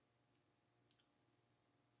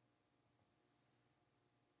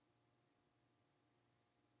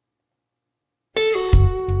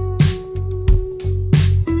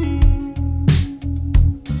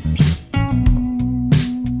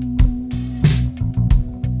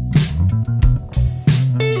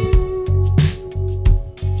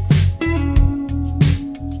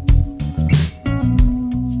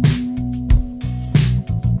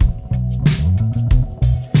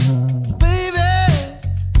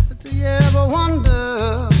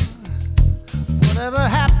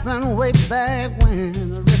happened way back when.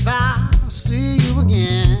 If I see you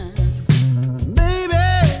again, baby,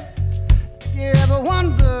 you ever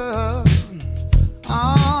wonder?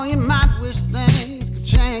 Oh, you might wish things could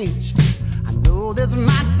change. I know this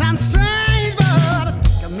might sound strange, but I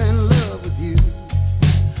think I'm in love with you.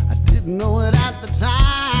 I didn't know it at the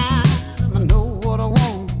time. I know what I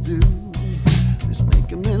want to do. It's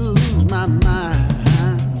making me lose my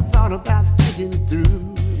mind. Thought about thinking it through.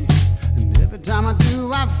 And every time I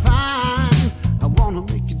do, I find I want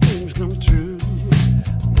to make your dreams come true.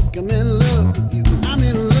 I think I'm in love with you. I'm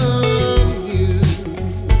in love with you.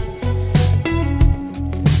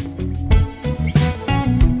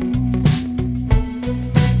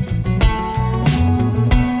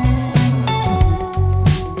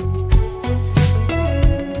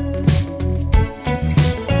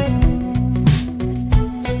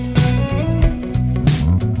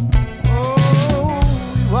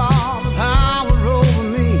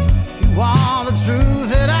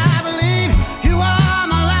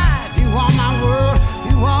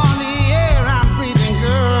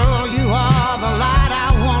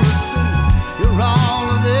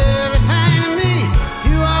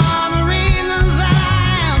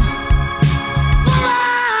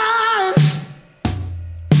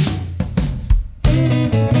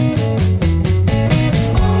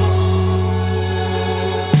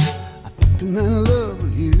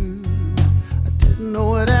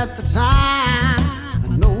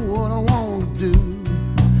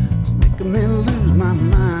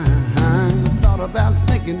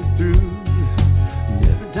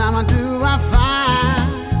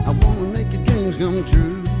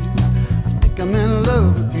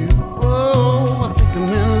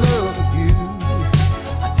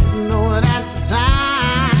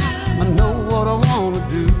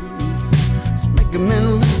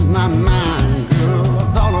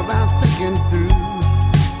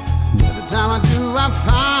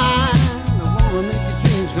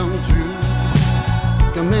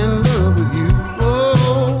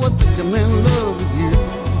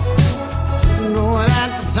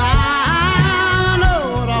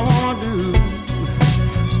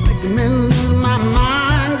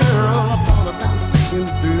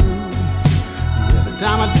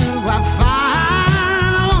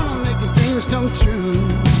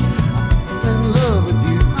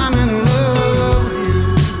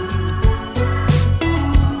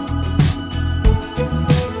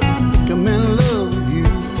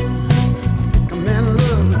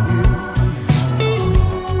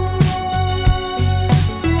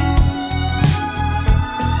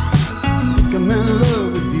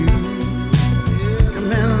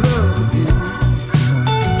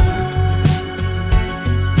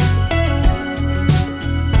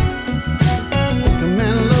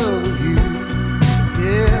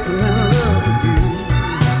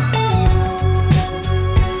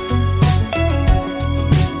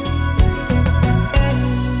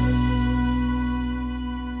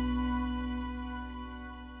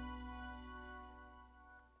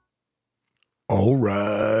 All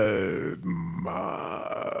right,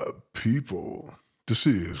 my people. This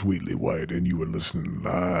is Wheatley White, and you are listening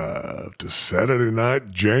live to Saturday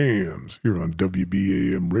Night Jams here on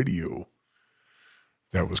WBAM Radio.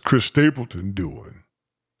 That was Chris Stapleton doing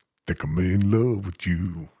Think I'm in Love with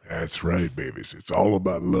You. That's right, babies. It's all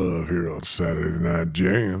about love here on Saturday Night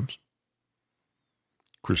Jams.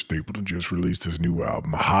 Chris Stapleton just released his new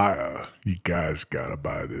album, Higher. You guys gotta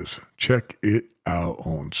buy this. Check it out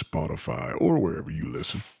on Spotify or wherever you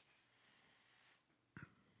listen.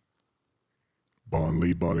 Bon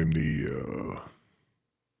Lee bought him the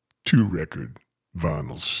 2-record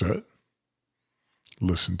vinyl set.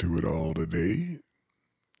 Listened to it all today.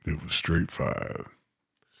 It was straight fire.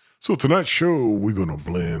 So tonight's show, we're going to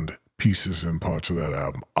blend pieces and parts of that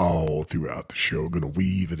album all throughout the show. Going to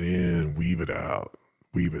weave it in, weave it out.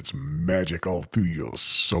 Weave its magic all through your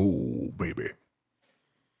soul, baby.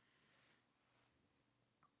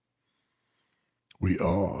 We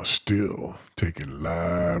are still taking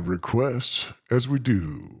live requests as we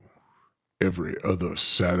do every other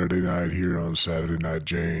Saturday night here on Saturday Night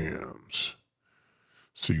Jams.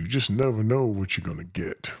 So you just never know what you're going to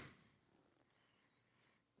get.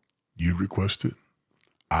 You request it,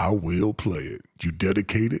 I will play it. You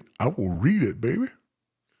dedicate it, I will read it, baby.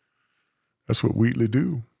 That's what Wheatley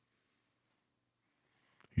do.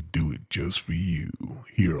 He do it just for you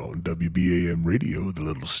here on WBAM Radio, the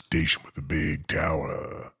little station with the big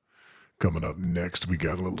tower. Coming up next, we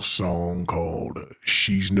got a little song called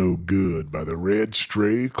She's No Good by the Red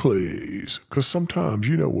Stray Clays. Because sometimes,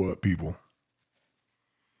 you know what, people?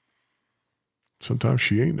 Sometimes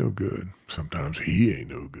she ain't no good. Sometimes he ain't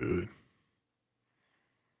no good.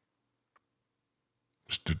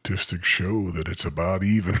 Statistics show that it's about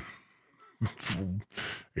even.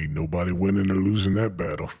 Ain't nobody winning or losing that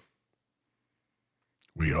battle.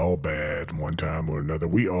 We all bad one time or another.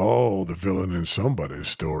 We all the villain in somebody's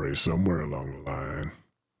story somewhere along the line.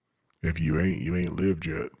 If you ain't lived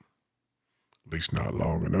yet. At least not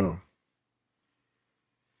long enough.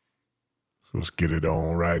 So let's get it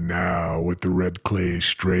on right now. What the Red Clay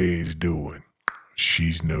Strays doing?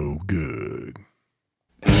 She's no good.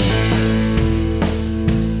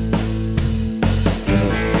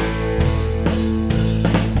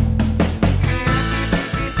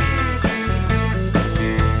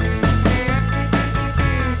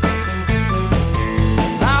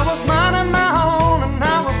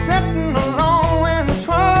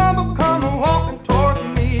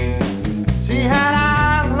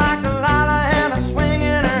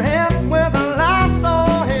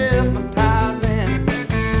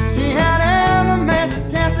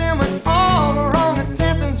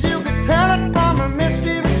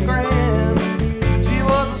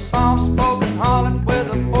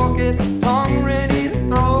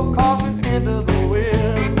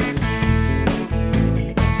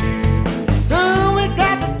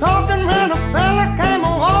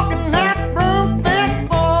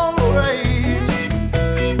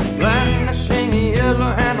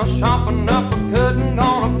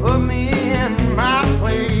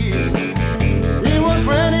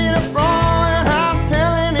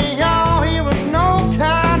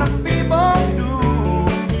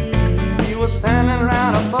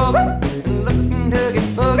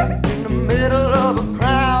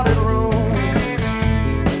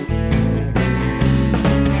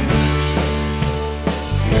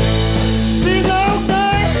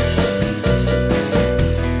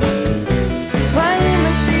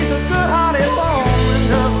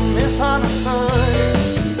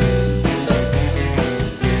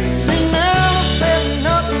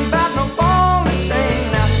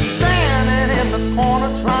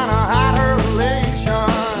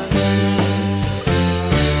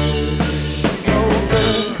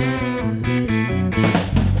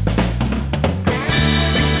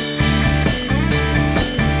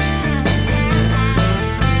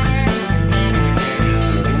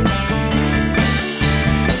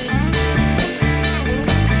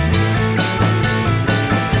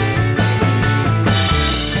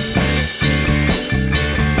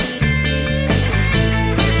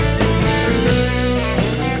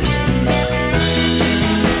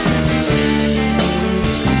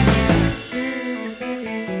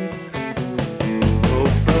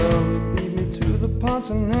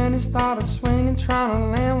 Started swinging, trying to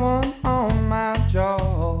land one on my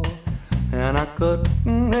jaw. And I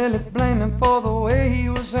couldn't really blame him for the way he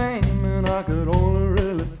was aiming. I could only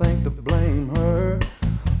really think to blame her.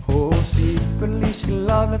 Oh, secretly she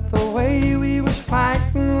loved it the way we was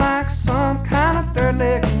fighting, like some kind of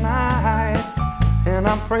dirty night. And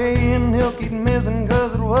I'm praying he'll keep missing,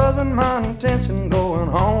 cause it wasn't my intention going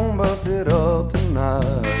home busted up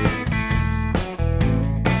tonight.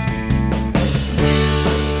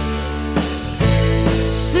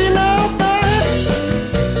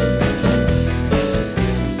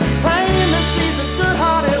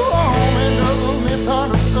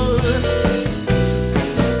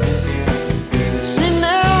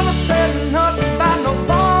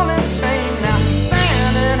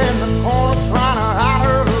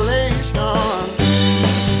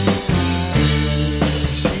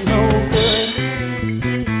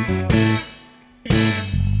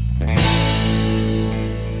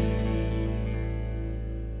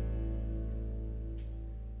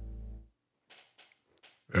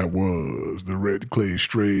 That was the Red Clay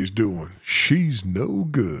Strays doing She's No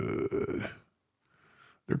Good.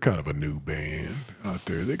 They're kind of a new band out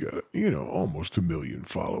there. They got, almost 1 million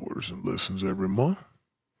followers and listens every month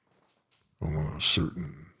on a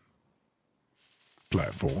certain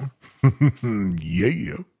platform.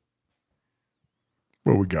 Yeah.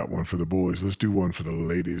 Well, we got one for the boys. Let's do one for the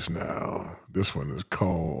ladies now. This one is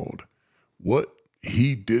called What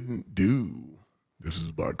He Didn't Do. This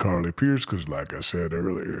is by Carly Pierce, because like I said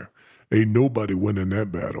earlier, ain't nobody winning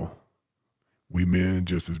that battle. We men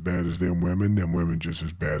just as bad as them women just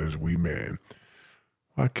as bad as we men.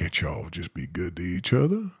 Why can't y'all just be good to each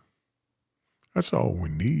other? That's all we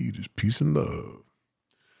need is peace and love.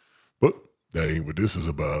 But that ain't what this is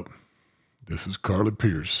about. This is Carly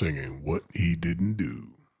Pierce singing What He Didn't Do.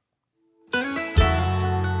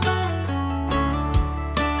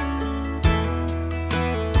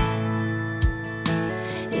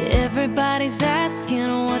 Everybody's asking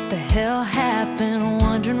what the hell happened,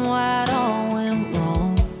 wondering why it all went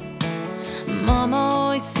wrong. Mama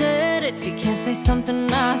always said if you can't say something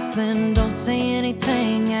nice, then don't say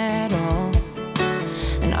anything at all.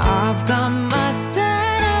 And I've got my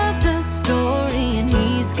side of the story, and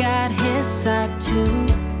he's got his side too.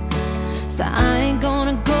 So I ain't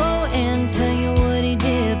gonna go and tell you what he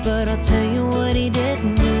did, but I'll tell you what he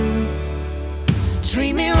didn't do.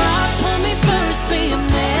 Treat me right, put me first, be a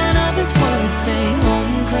man of his word, stay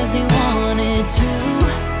home 'cause he wanted to.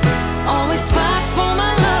 Always fight for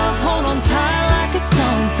my love, hold on tight like it's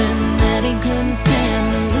something that he couldn't stand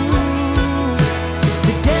to lose.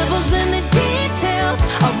 The devil's in the details,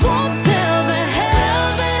 I won't tell the hell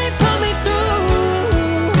that he put me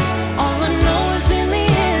through. All I know is in the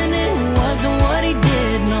end it wasn't what he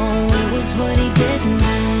did, no, it was what he didn't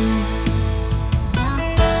do.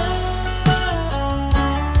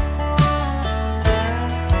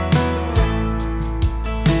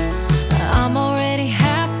 I'm already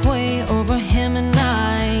halfway over him and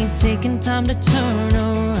I ain't taking time to turn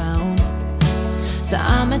around. So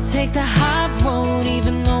I'ma take the high road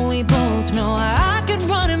even though we both know I could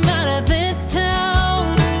run him out of this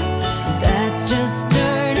town. That's just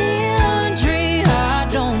dirty laundry, I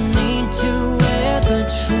don't need to wear the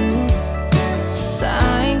truth. So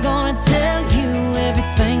I ain't gonna tell you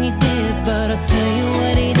everything he did, but I'll tell you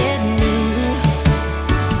what he didn't do.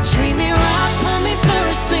 Treat me right, put me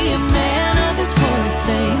first, be a man of his word,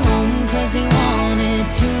 stay home 'cause he wanted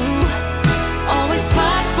to. Always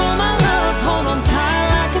fight for my love, hold on tight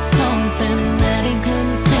like it's something that he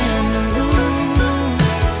couldn't stand to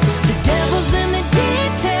lose. The devil's in the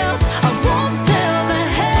details, I won't tell the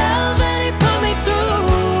hell that he put me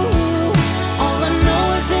through. All I know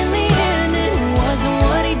is in the end it wasn't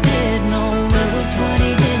what he did, no, it was what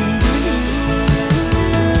he didn't do.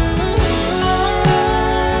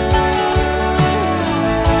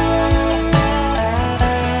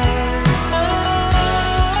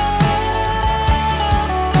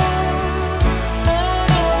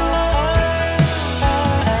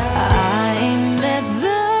 I ain't met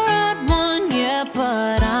the right one yet,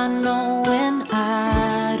 but I know when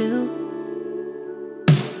I do.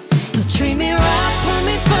 He'll treat me right, put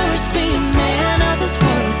me first, be a man of his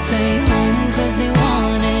word, stay home 'cause he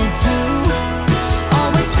wanted to.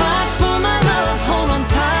 Always fight for my love, hold on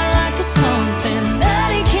tight like it's something that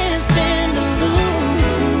he can't stand to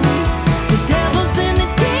lose. The devil's in the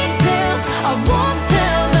details, I won't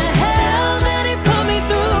tell the hell that he put me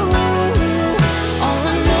through. All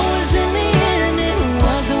I know is in the end it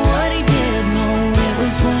wasn't what he did, no, it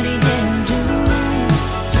was what he didn't do.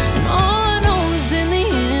 And all I know is in the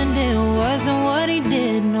end it wasn't what he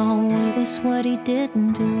did, no, it was what he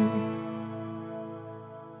didn't do.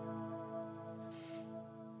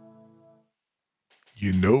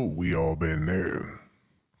 You know we all been there.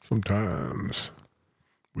 Sometimes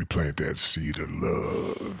we plant that seed of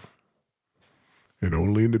love, and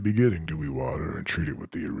only in the beginning do we water and treat it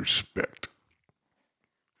with the respect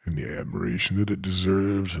and the admiration that it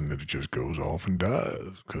deserves, and that it just goes off and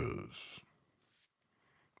dies, because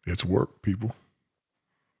it's work, people.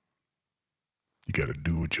 You got to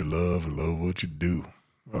do what you love and love what you do.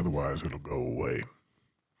 Otherwise, it'll go away.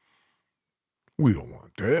 We don't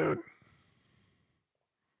want that.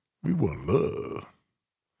 We want love.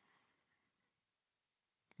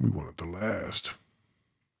 We want it to last.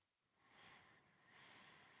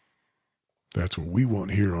 That's what we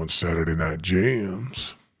want here on Saturday Night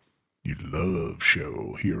Jams. Your love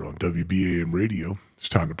show here on WBAM Radio. It's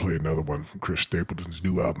time to play another one from Chris Stapleton's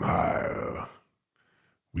new album, Higher.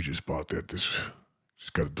 We just bought that. Just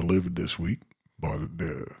got it delivered this week. Bought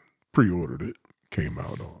it, pre-ordered it. Came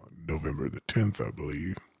out on November the 10th, I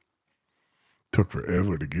believe. Took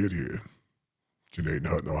forever to get here. Janae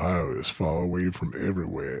Hutton, Ohio is far away from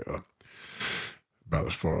everywhere. About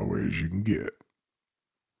as far away as you can get.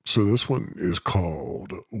 So this one is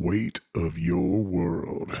called Weight of Your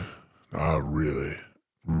World. I really,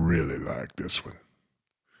 really like this one.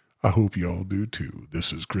 I hope y'all do too.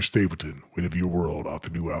 This is Chris Stapleton, Weight of Your World, off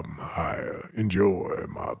the new album, Higher. Enjoy,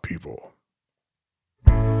 my people.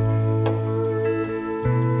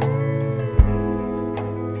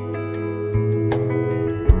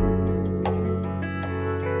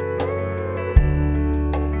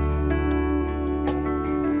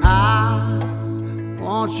 I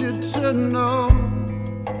want you to know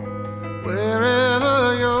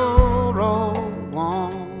wherever your road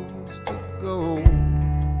wants to go,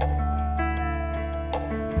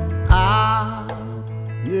 I'll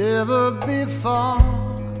never be far.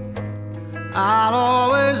 I'll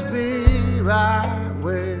always be right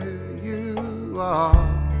where you are.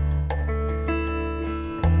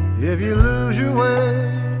 If you lose your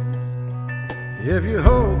way, if your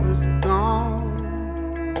hope is gone,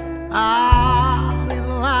 I'll be the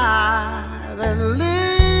light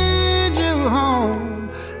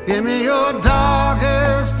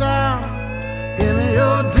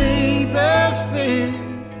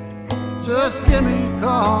Just give me a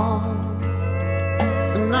call,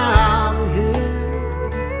 and I'll be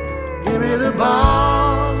here. Give me the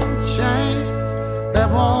balls and chains that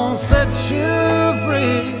won't set you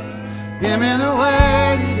free. Give me the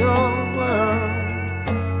way to your world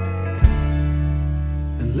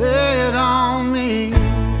and lay it on me.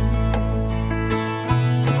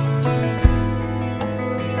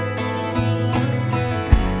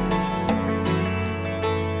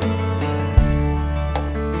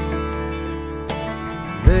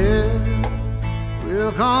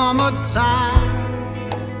 There'll come a time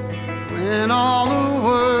when all the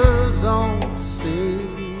words don't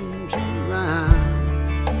seem to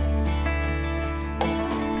rhyme.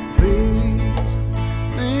 Please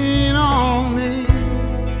lean on me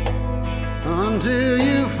until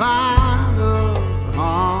you find the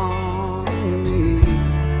harmony.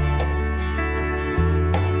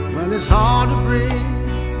 When it's hard to breathe,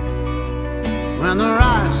 when the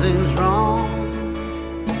ride seems wrong,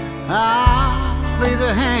 I'll be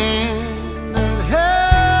the hand that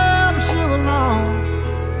helps you along.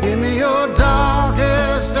 Give me your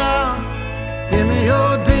darkest hour, give me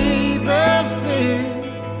your deepest fear.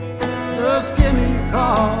 Just give me a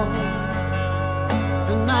call,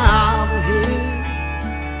 and I'll be here.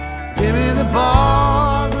 Give me the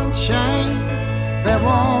bars and chains that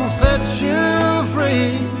won't set you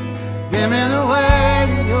free. Give me the way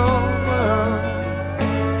to your world,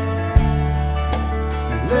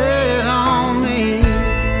 lay it on me.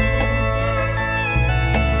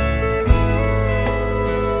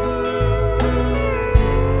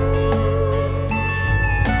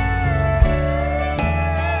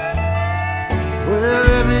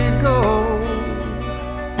 Wherever you go,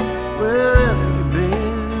 wherever you've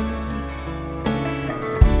been,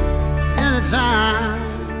 anytime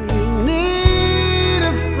you need a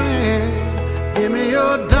friend, give me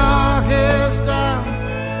your darkest hour,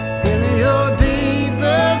 give me your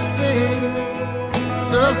deepest fear.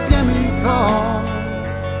 Just give me a call,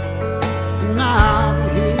 and I'll be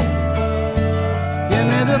here. Give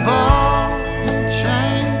me the balls and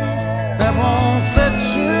chains that won't set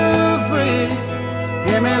you free.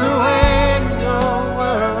 Give me the way to your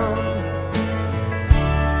world,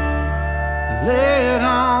 lay it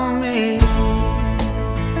on me.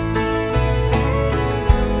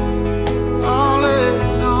 Oh, lay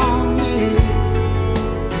it on me.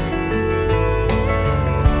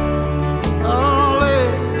 Oh, lay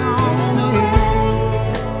it on me.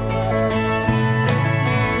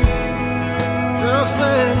 Just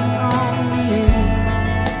lay it on me.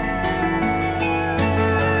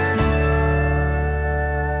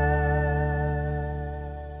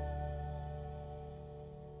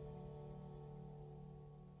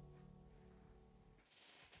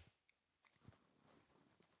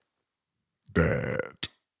 That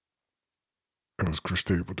was Chris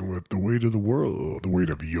Stapleton with The Weight of the World, the weight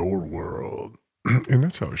of your world. And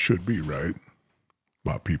that's how it should be, right?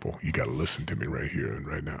 My people, you got to listen to me right here and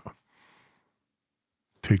right now.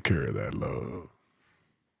 Take care of that love.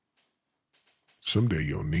 Someday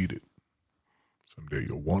you'll need it. Someday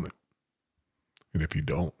you'll want it. And if you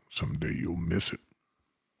don't, someday you'll miss it.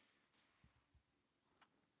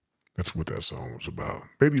 That's what that song was about.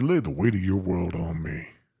 Baby, lay the weight of your world on me.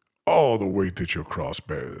 All the weight that your cross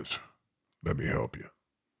bears. Let me help you.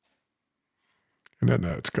 And that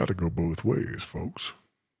night's got to go both ways, folks.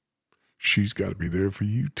 She's got to be there for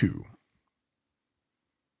you, too.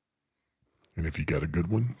 And if you got a good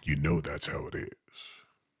one, you know that's how it is.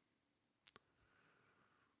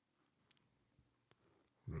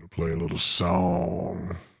 We're going to play a little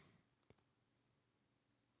song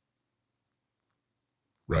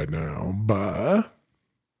right now by a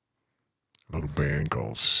little band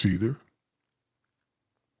called Seether.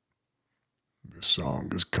 This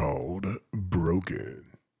song is called Broken.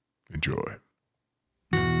 Enjoy.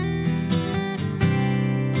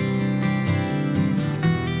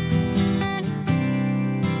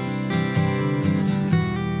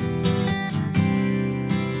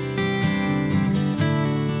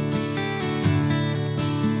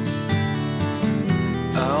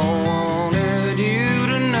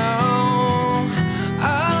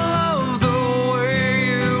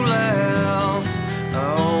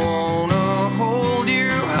 Hold you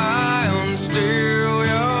high and steal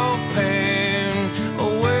your pain.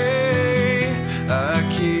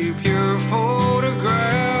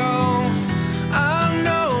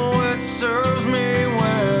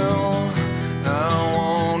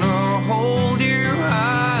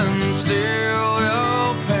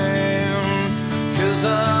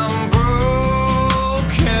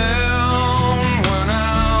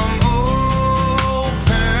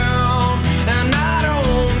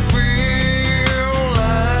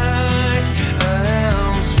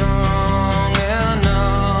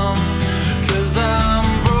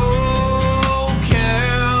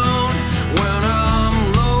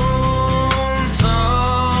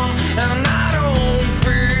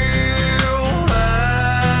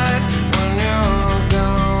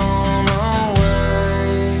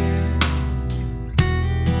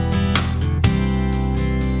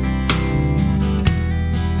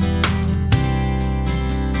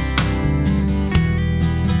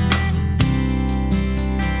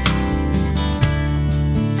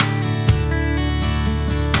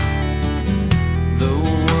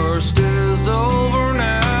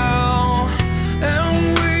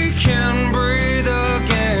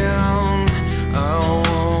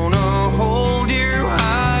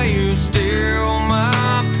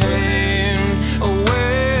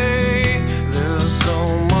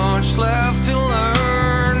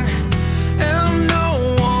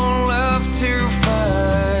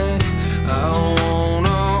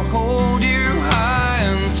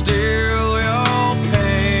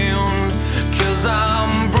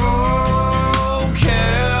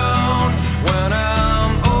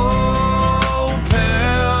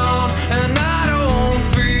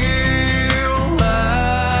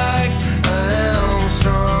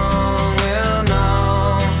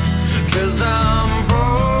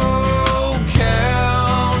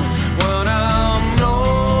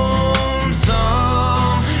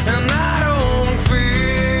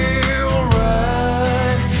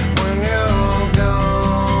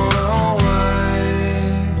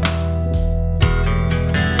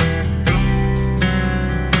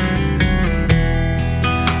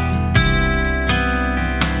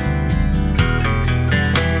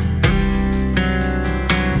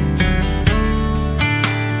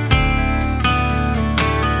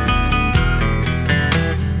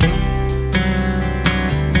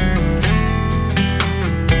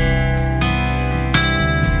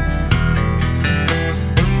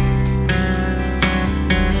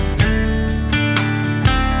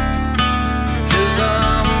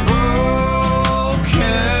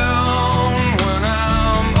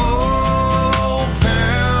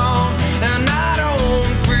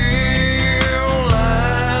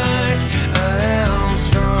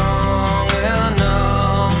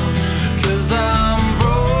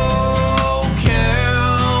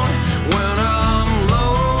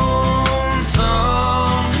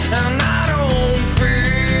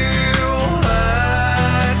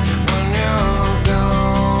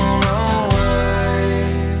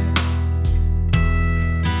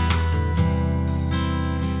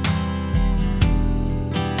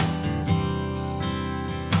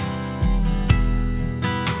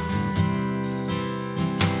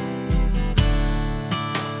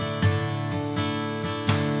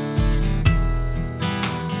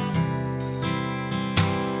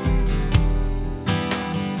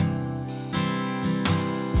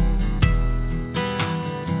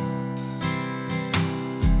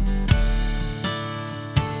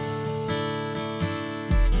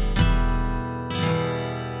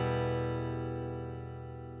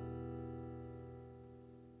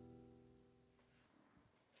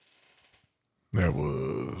 That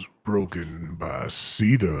was Broken by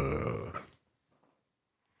Cedar.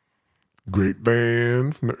 Great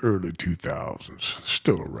band from the early 2000s.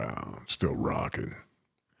 Still around, still rocking.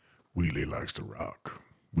 Wheelie likes to rock.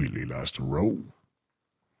 Wheelie likes to roll.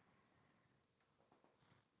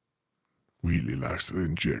 Wheelie likes to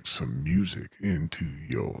inject some music into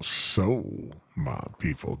your soul. My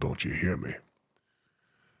people, don't you hear me?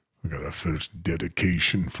 We got our first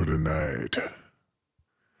dedication for the night.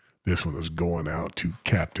 This one is going out to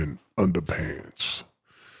Captain Underpants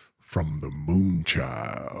from the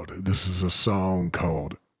Moonchild. This is a song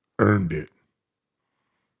called Earned It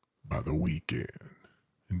by The Weeknd.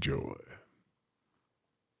 Enjoy.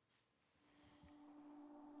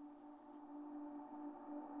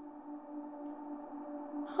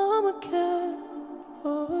 I'ma care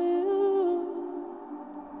for you.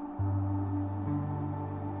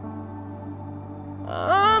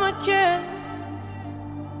 I'ma care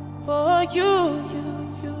for you.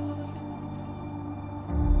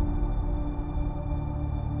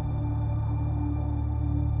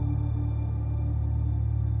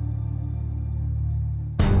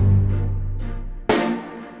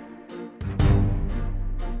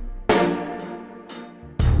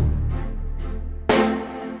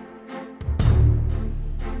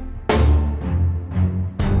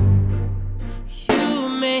 You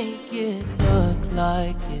make it look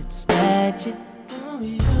like it's magic. Oh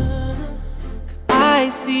yeah. 'Cause I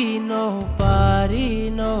see nobody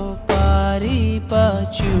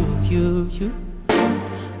but you.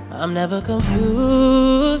 I'm never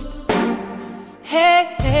confused. Hey,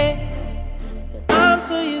 and I'm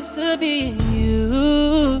so used to being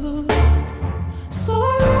used. So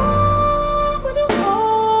I love when you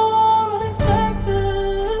call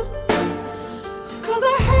unexpected. 'Cause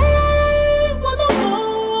I hate when the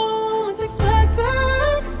moment's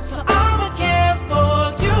expected. So I'ma care for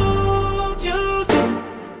you.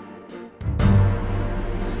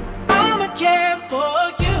 I'ma care for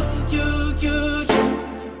you.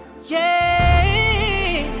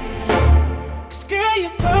 Yeah. 'Cause girl,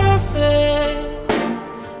 you're perfect.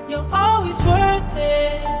 You're always worth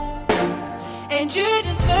it. And you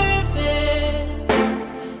deserve it.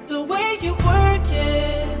 The way you work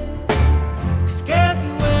it. 'Cause girl,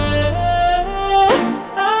 you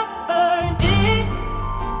earned it.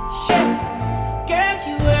 Yeah. Girl,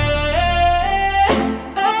 you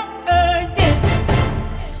earned it.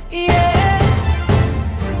 Yeah.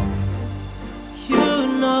 You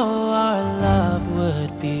know our love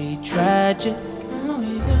would be tragic. Oh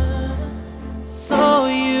yeah. So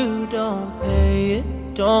you don't pay it.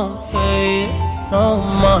 No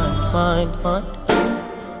mind.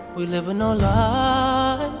 We live with no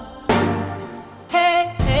lies. Hey,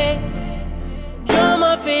 you're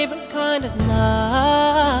my favorite kind of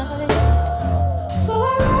night. So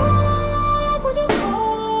I love when you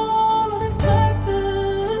call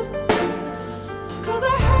unexpected. 'Cause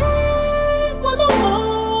I hate when the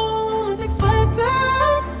moment's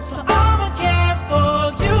expected. So I'ma care for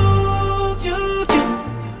you.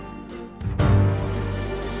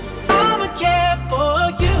 I'ma care for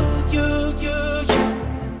you.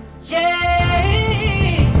 Yeah.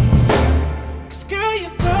 'Cause girl,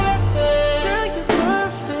 you're perfect.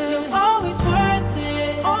 You're always worth it.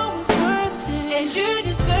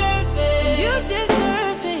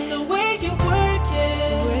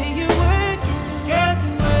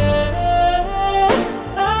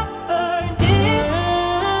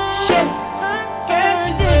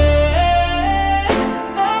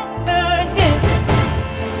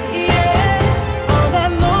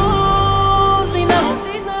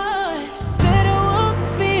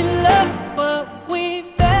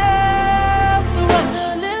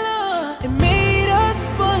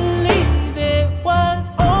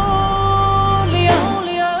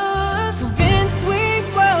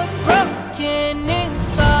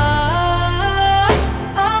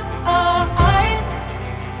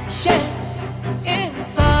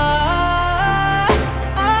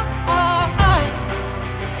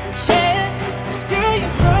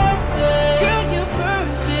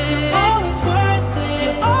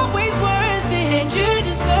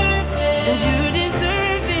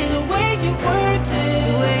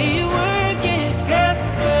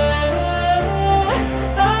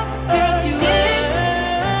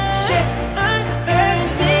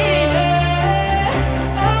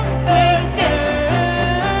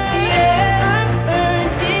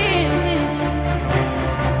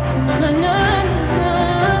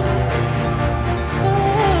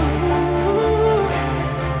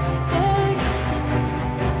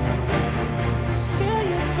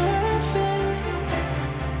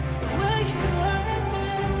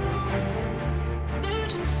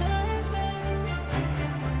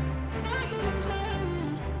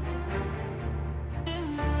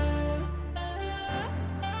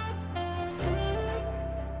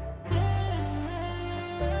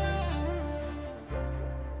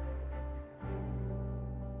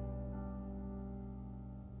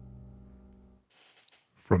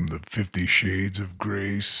 From the 50 Shades of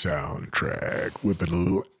Grey soundtrack, whipping a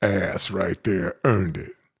little ass right there, Earned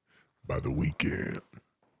It by The Weeknd.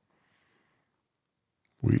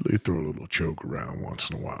 Wheatley throw a little choke around once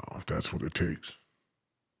in a while, if that's what it takes.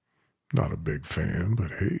 Not a big fan,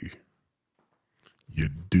 but hey, you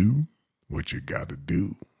do what you gotta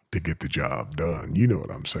do to get the job done. You know what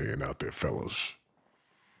I'm saying out there, fellas.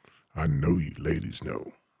 I know you ladies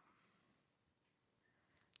know.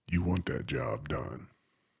 You want that job done.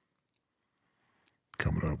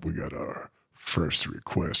 Coming up, we got our first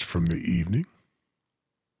request from the evening.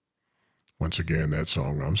 Once again, that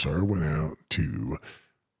song, went out to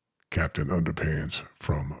Captain Underpants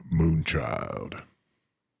from Moonchild.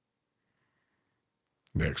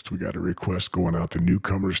 Next, we got a request going out to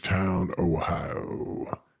Newcomerstown,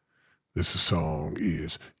 Ohio. This song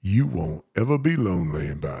is You Won't Ever Be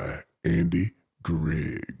Lonely by Andy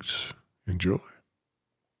Griggs. Enjoy.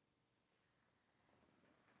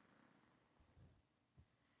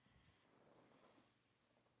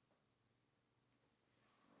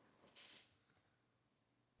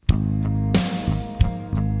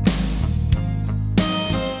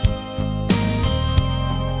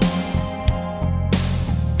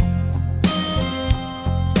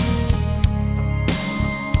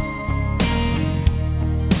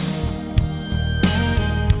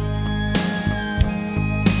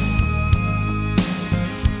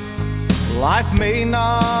 Life may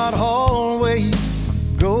not always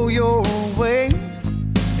go your way,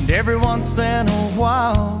 and every once in a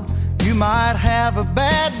while you might have a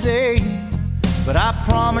bad day, but I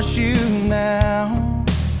promise you now,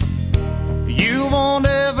 you won't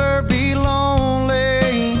ever be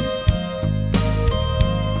lonely.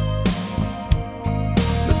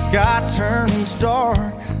 The sky turns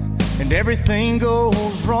dark and everything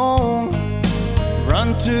goes wrong.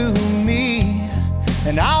 Run to me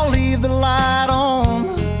and I'll leave the light on,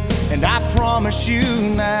 and I promise you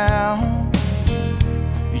now,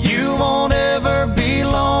 you won't ever be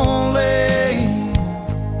lonely.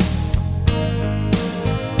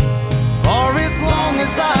 For as long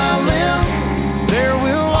as I live, there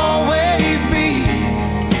will always be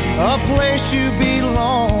a place you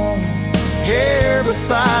belong, here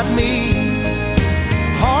beside me,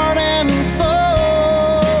 heart and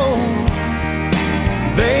soul,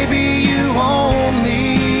 baby, you own me.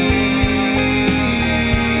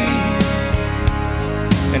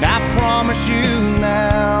 And I promise you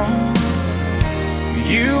now,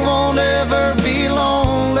 you won't ever be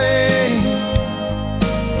lonely.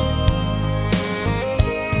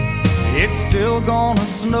 It's still gonna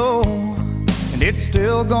snow, and it's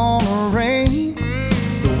still gonna rain.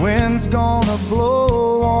 The wind's gonna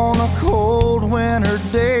blow on a cold winter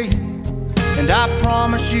day. And I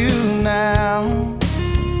promise you now,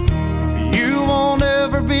 you won't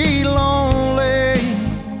ever be lonely.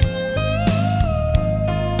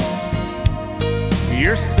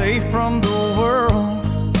 You're safe from the world,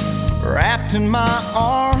 wrapped in my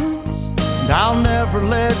arms, and I'll never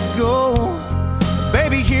let go.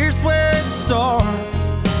 Baby, here's where it starts,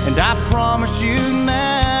 and I promise you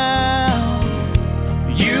now,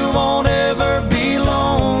 you won't ever be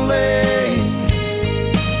lonely.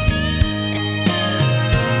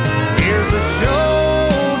 Here's a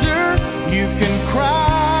shoulder you can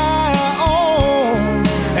cry on,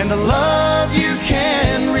 and a love you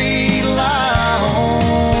can rely on.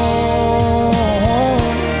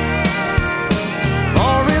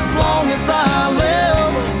 For as long as I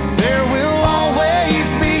live, there will always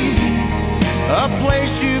be a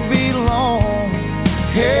place you belong,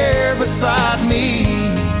 here beside me,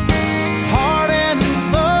 heart and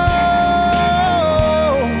soul,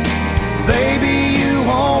 baby, you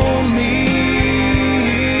own me.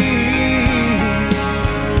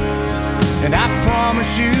 And I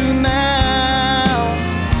promise you now,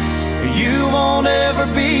 you won't ever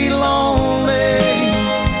be lonely.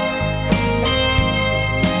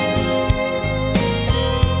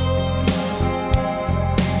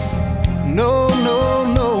 No, no,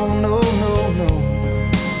 no, no, no, no.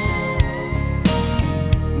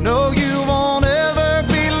 No, you won't ever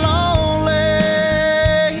be lonely.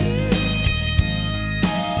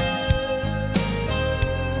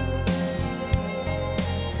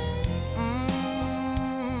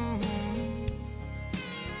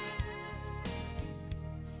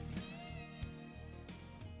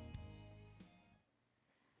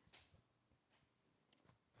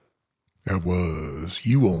 That was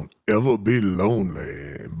You Won't Ever Be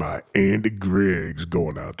Lonely by Andy Griggs,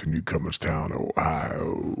 going out to Newcomerstown,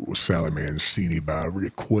 Ohio. Sally Mancini by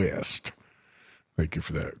request. Thank you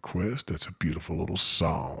for that request. That's a beautiful little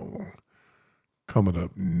song. Coming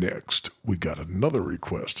up next, we got another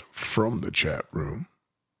request from the chat room.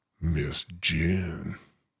 Miss Jen.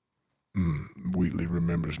 Wheatley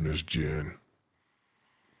remembers Miss Jen.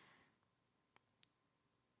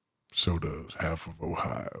 So does half of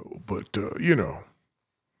Ohio. But,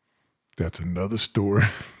 that's another story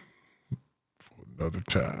for another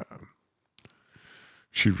time.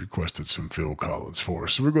 She requested some Phil Collins for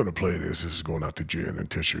us. So we're going to play this. This is going out to Jen and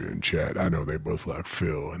Tisha and Chad. I know they both like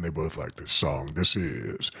Phil, and they both like this song. This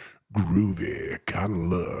is Groovy Kind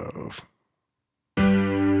of Love.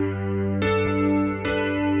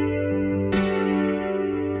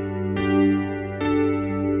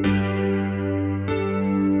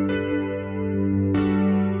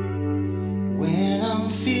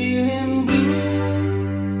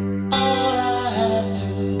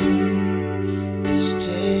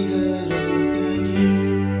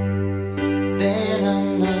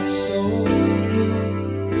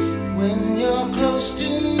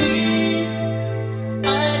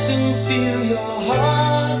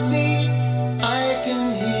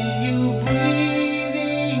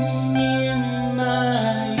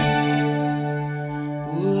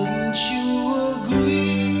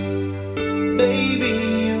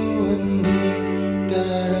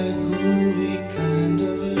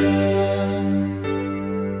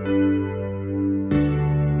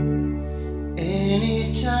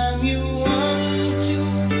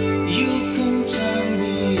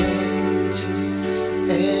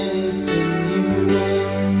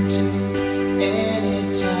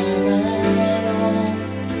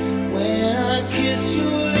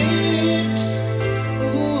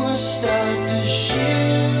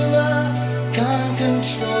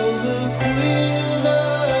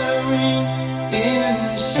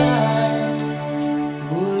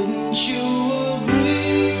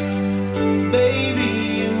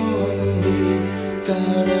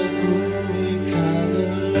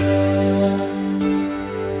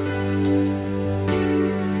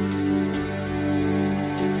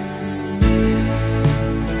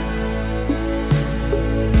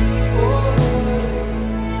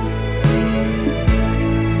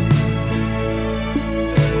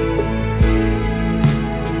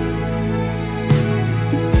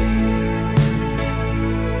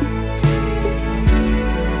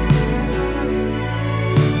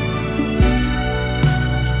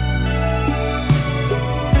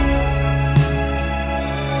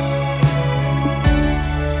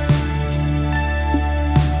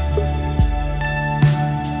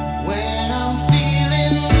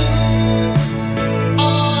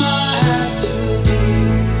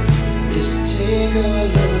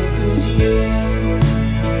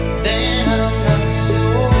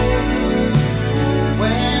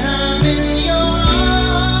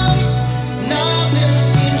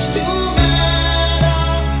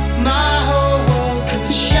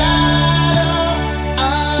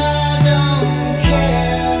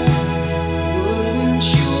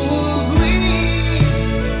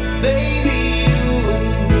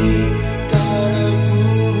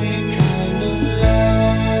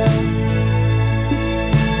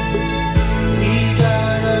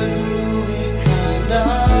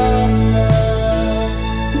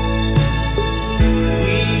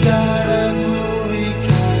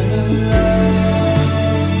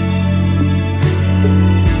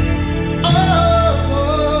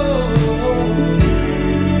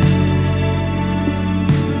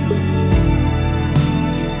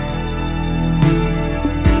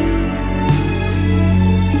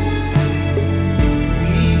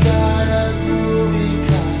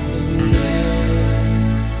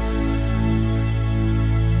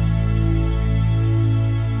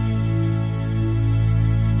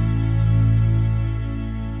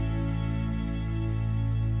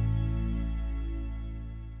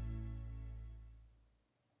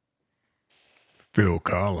 Phil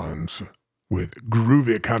Collins with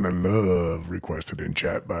Groovy Kind of Love, requested in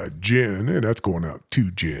chat by Jen, and that's going out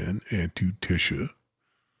to Jen and to Tisha.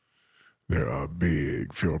 There are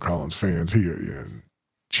big Phil Collins fans here in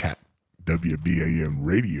chat, WBAM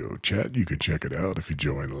radio chat. You can check it out if you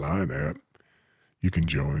join the Line app. You can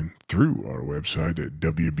join through our website at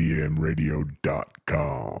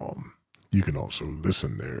WBAMradio.com. You can also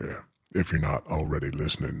listen there if you're not already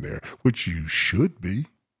listening there, which you should be.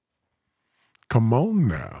 Come on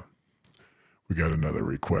now. We got another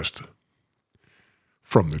request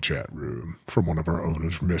from the chat room, from one of our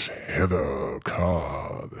owners, Miss Heather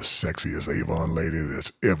Carr, the sexiest Avon lady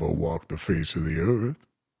that's ever walked the face of the earth.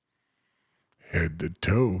 Head to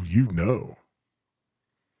toe, you know.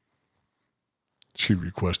 She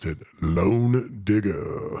requested Lone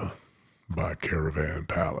Digger by Caravan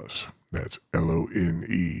Palace. That's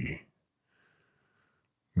Lone.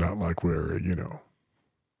 Not like we're,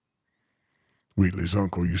 Wheatley's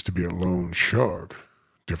uncle used to be a loan shark.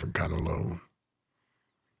 Different kind of loan.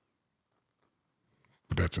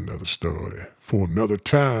 But that's another story for another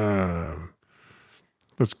time.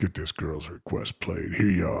 Let's get this girl's request played. Here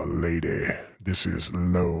you are, lady. This is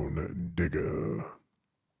Lone Digger.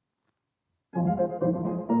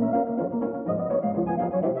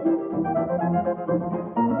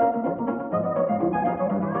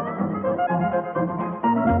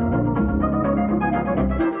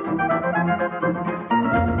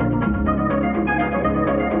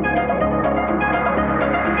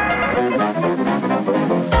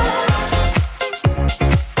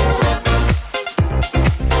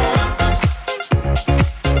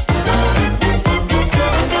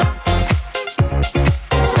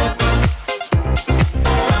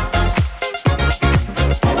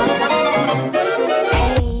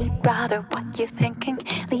 You thinking?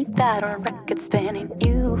 Leave that on record spinning.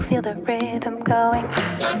 You feel the rhythm going.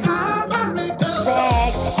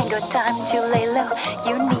 Legs ain't got time to lay low.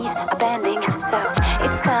 Your knees are bending, so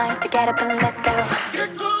it's time to get up and let go.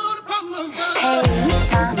 Hey,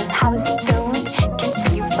 mama, how is it going? Can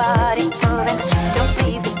see your body moving. Don't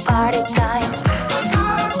leave the party dying.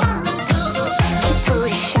 Keep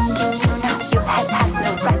booty shaking, you know your head has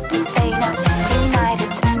no right to say no. Tonight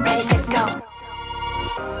it's ready, set, go.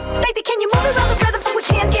 Baby, can you move around the rhythm so we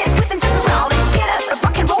can get with and jump around and get us a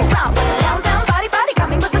rock and roll round? What's it down, down, body, body,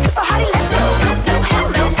 coming with the super hottie, let's go. No, so hell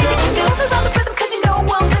no, baby, can you move around the rhythm? Cause you know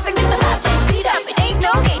I'm living in the fast lane, speed up, it ain't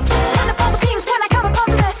no gate. Just turn up all the beams when I come upon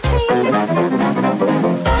the scene.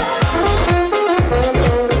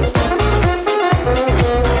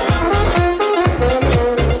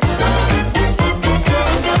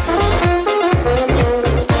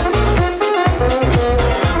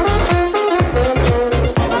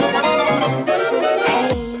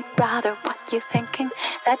 You thinking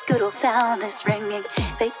that good old sound is ringing?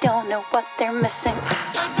 They don't know what they're missing.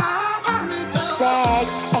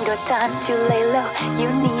 Legs ain't got time to lay low.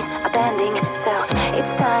 Your knees are bending, so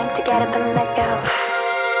it's time to get up and let go.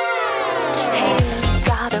 Hey,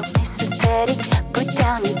 brother, listen steady. Put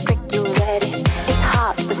down your drink, you ready? It's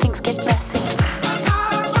hot when things get messy.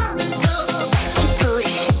 Keep booty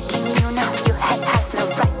shaking, you know your head has no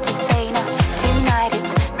right to say no. Tonight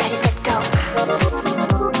it's ready, set, go.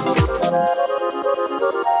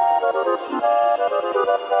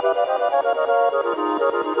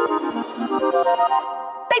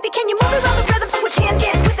 Baby, can you move around the rhythm so we can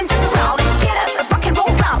get with and jump around and get us a rock and roll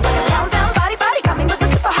round? What's it down, down, body, body, coming with the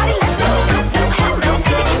super hottie, let's go. No, so hell no,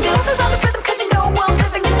 baby, can you move around the rhythm? Cause you know I'm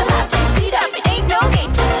living in the fast lane, speed up, it ain't no gate.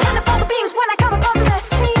 Just turn up all the beams when I come upon the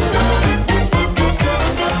scene.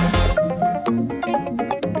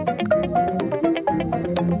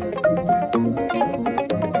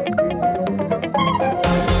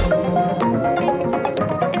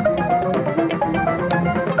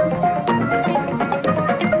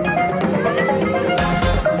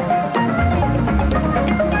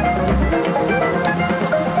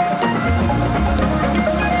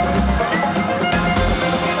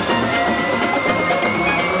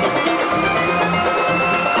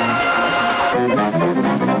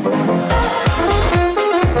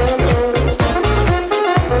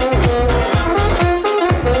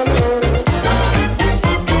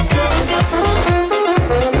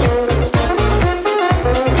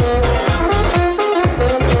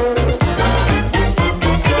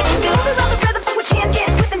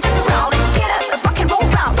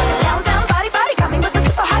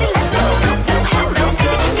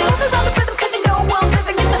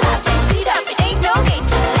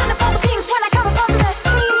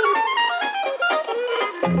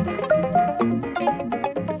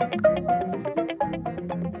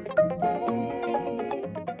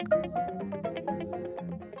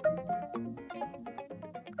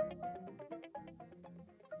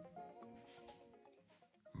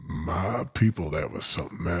 My people, that was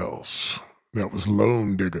something else. That was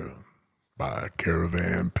Lone Digger by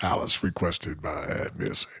Caravan Palace, requested by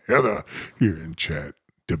Miss Heather here in chat,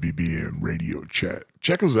 WBM Radio Chat.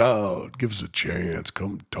 Check us out. Give us a chance.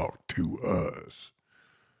 Come talk to us.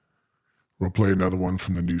 We'll play another one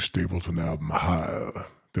from the new Stapleton album, Higher.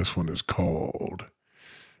 This one is called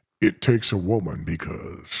It Takes a Woman,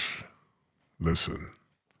 because, listen,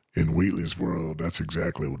 in Wheatley's world, that's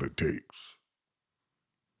exactly what it takes.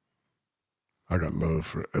 I got love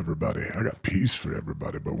for everybody. I got peace for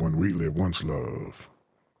everybody. But when Wheatley wants love,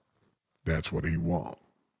 that's what he wants.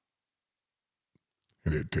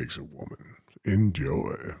 And it takes a woman.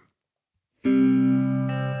 Enjoy.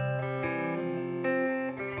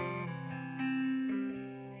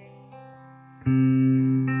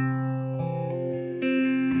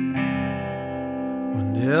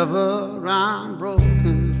 whenever I'm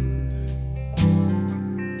broken.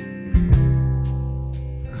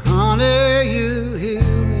 Honey, you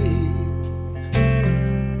heal me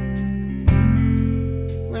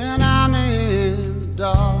when I'm in the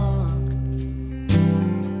dark.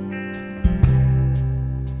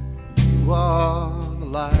 You are the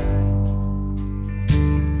light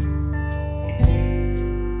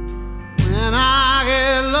when I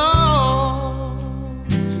get lost.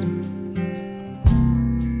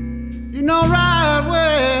 You know right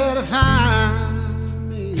where to find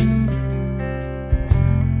me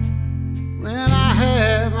when I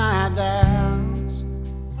have my doubts.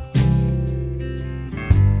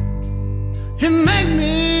 You make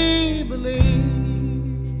me believe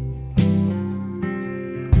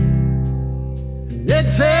it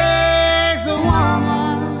takes a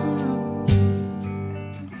woman.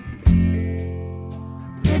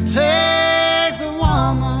 It takes a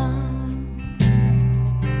woman.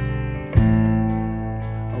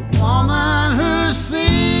 Who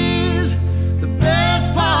sees the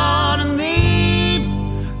best part of me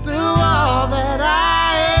through all that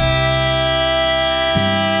I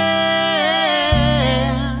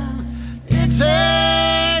am. It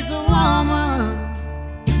takes a woman.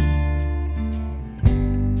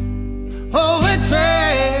 Oh, it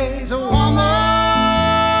takes a woman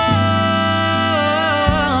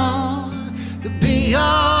to be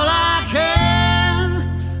all I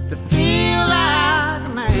can, to feel like a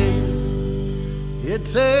man. It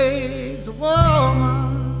takes a woman.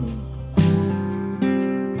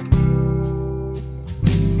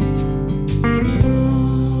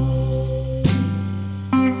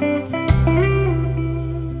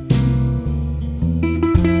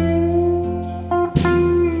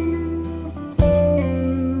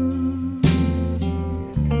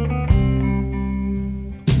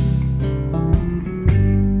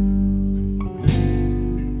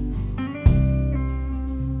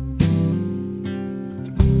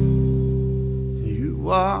 You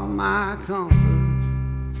are my comfort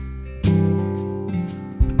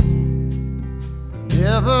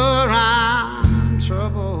whenever I'm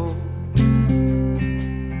troubled,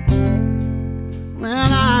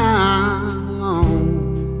 when I'm alone.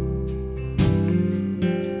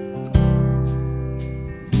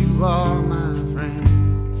 You are my friend.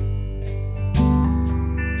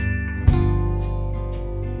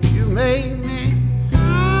 You make me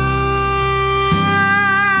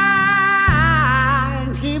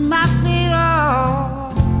keep my feet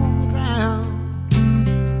on the ground.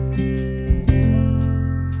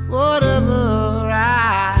 Whatever I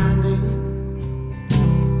need,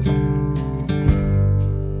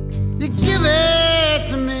 you give it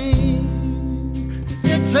to me.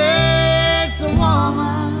 It takes a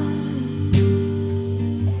woman.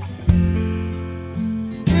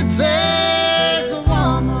 It takes a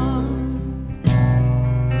woman.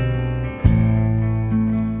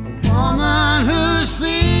 A woman who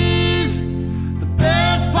sees the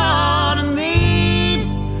best part of me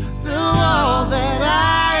through all that I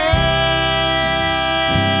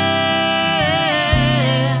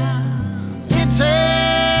am. It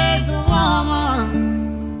takes a woman.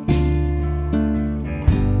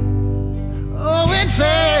 Oh, it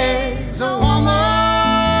takes a woman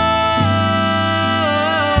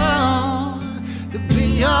to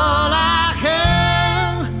be all I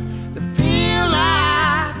can, to feel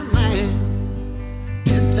like a man.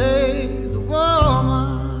 It takes a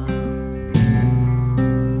woman,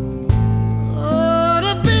 oh,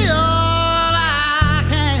 to be all I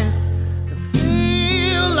can, to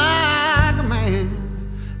feel like a man.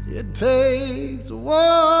 It takes a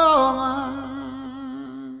woman.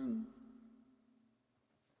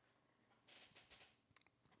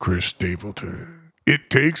 Chris Stapleton. It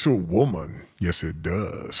takes a woman. Yes, it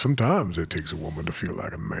does. Sometimes it takes a woman to feel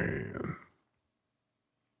like a man.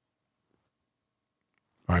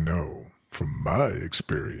 I know from my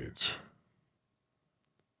experience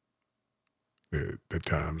that the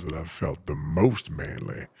times that I've felt the most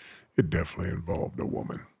manly, it definitely involved a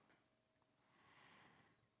woman.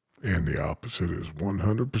 And the opposite is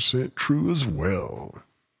 100% true as well.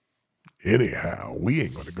 Anyhow, we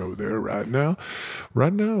ain't going to go there right now.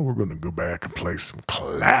 Right now, we're going to go back and play some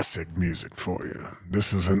classic music for you.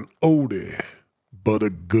 This is an oldie, but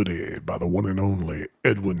a goodie by the one and only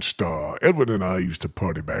Edwin Starr. Edwin and I used to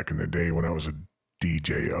party back in the day when I was a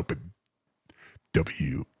DJ up at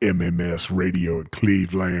WMMS Radio in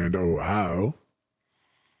Cleveland, Ohio.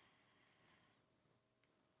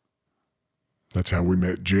 That's how we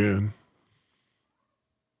met Jen.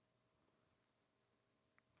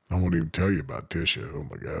 I won't even tell you about Tisha. Oh,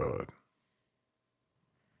 my God.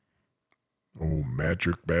 Oh,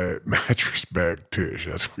 mattress bag Tish.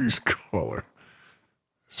 That's what you used to call her.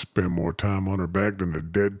 Spend more time on her back than a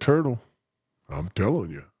dead turtle. I'm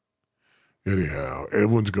telling you. Anyhow,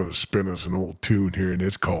 Edwin's going to spin us an old tune here, and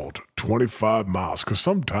it's called 25 Miles, because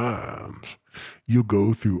sometimes you'll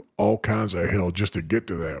go through all kinds of hell just to get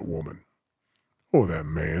to that woman, or that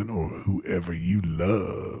man, or whoever you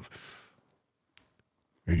love.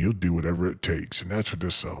 And you'll do whatever it takes, and that's what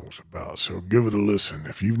this song's about. So give it a listen.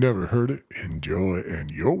 If you've never heard it, enjoy, and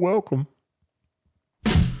you're welcome.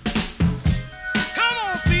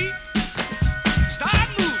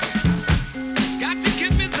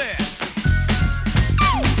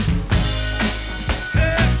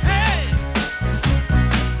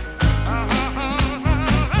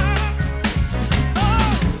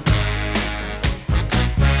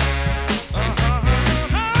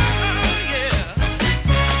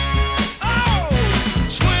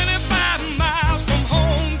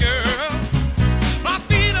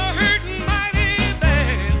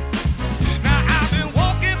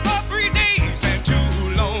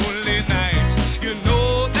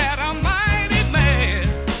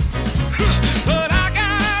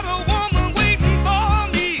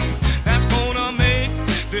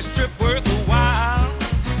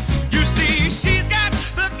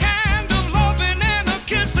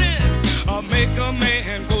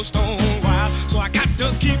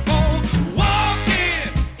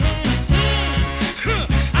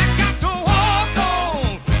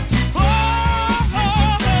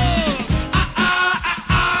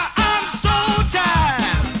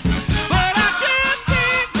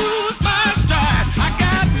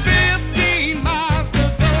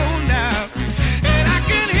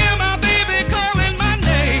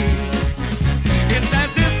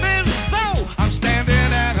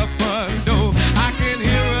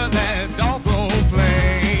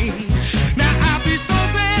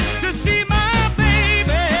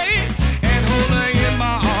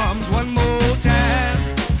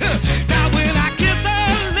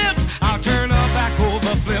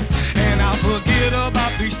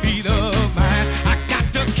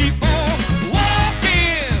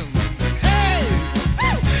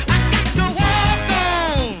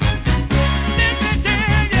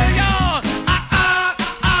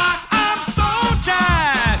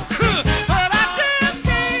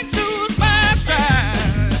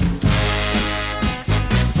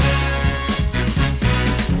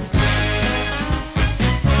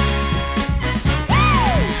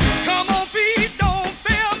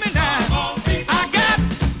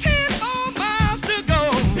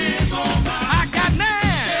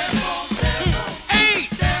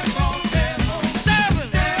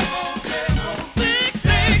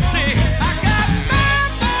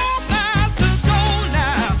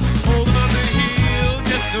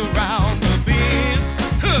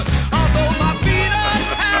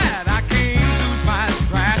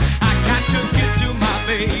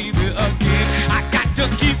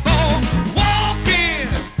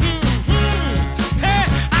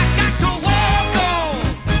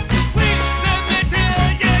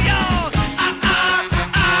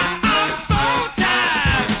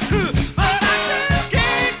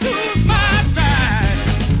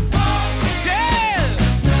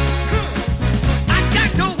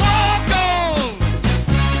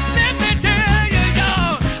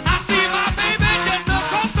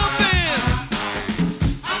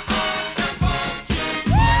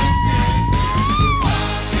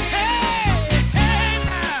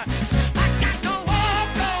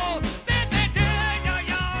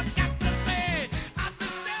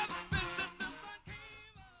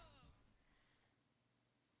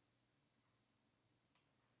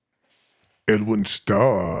 Edwin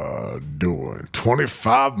Starr doing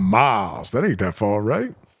 25 miles. That ain't that far,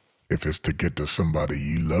 right? If it's to get to somebody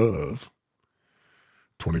you love.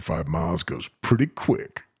 25 miles goes pretty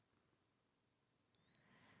quick.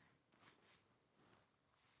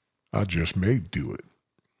 I just may do it.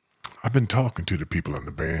 I've been talking to the people in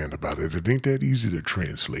the band about it. It ain't that easy to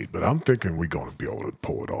translate, but I'm thinking we're going to be able to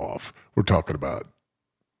pull it off. We're talking about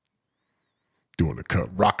doing a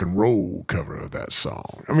rock and roll cover of that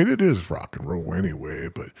song. I mean, it is rock and roll anyway,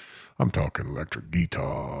 but I'm talking electric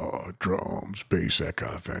guitar, drums, bass, that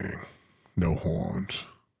kind of thing. No horns.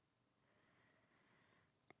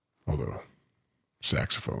 Although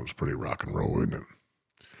saxophone's pretty rock and roll, isn't it?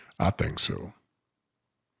 I think so.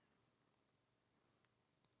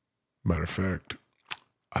 Matter of fact,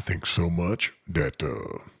 I think so much that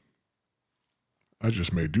I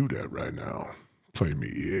just may do that right now. Play me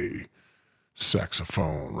a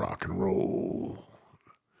saxophone rock and roll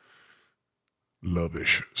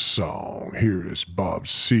lovish song. Here is Bob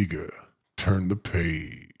Seger, Turn the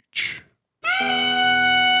Page.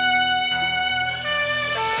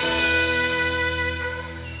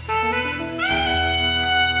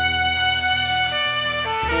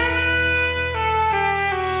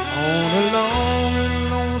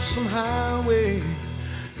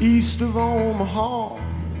 east of Omaha.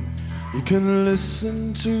 You can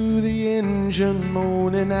listen to the engine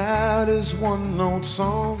moaning out his one-note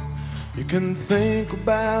song. You can think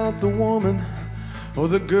about the woman or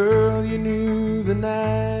the girl you knew the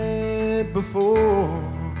night before.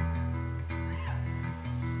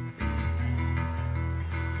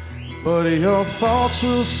 But your thoughts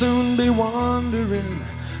will soon be wandering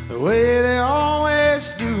the way they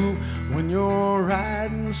always do when you're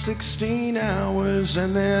riding 16 hours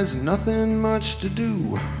and there's nothing much to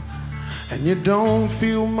do. And you don't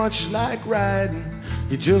feel much like riding,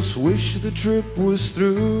 you just wish the trip was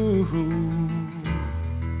through.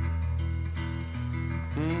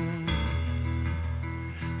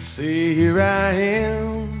 See, here I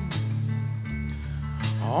am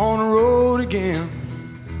on the road again.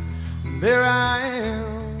 There I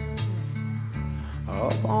am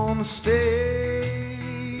up on the stage.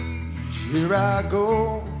 Here I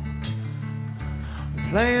go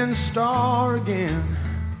playing star again.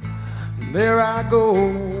 There I go,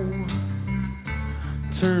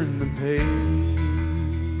 turn the page.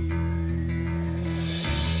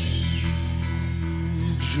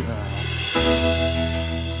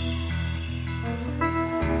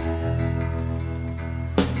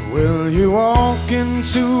 Well, you walk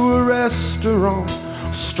into a restaurant,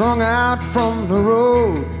 strung out from the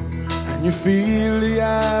road, and you feel the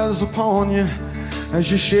eyes upon you as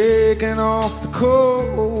you're shaking off the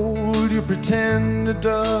cold. You pretend it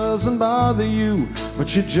doesn't bother you,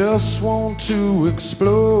 but you just want to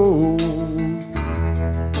explode.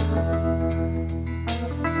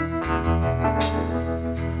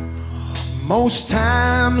 Most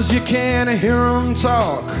times you can't hear them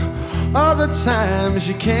talk, other times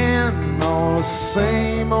you can. All the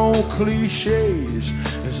same old cliches.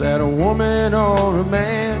 Is that a woman or a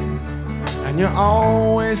man? And you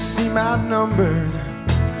always seem outnumbered.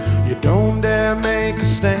 You don't dare make a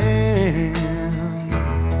stand.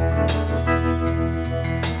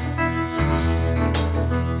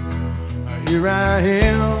 Here I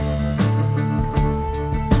am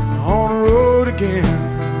on the road again.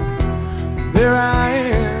 There I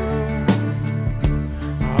am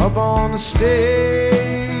up on the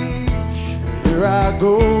stage. Here I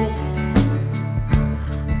go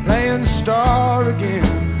playing star again.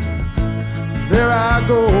 There I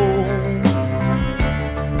go,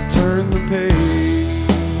 turn the page.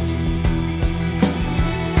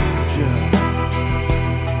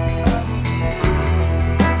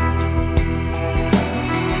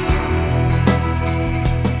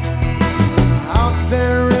 Out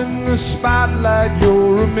there in the spotlight,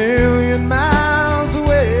 you're a million miles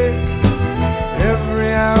away.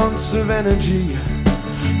 Every ounce of energy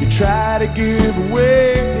you try to give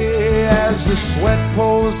away as the sweat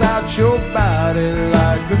pours out your body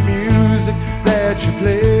like the music that you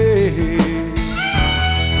play.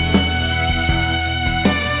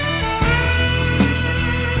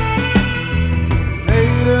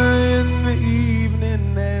 Later in the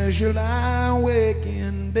evening as you lie awake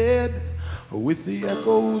in bed with the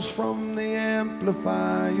echoes from the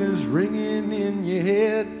amplifiers ringing in your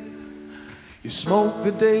head, you smoke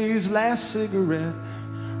the day's last cigarette,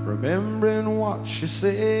 remembering what you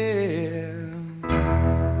said.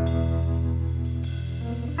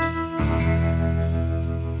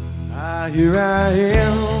 Here I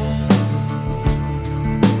am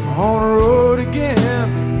on the road again.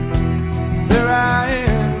 There I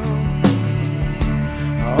am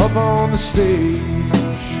up on the stage.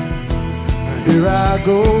 Here I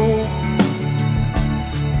go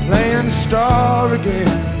playing star again.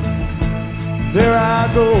 There I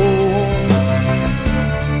go,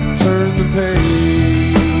 turn the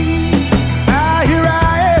page. Here I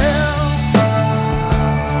am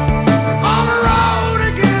on the road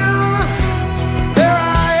again. There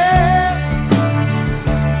I am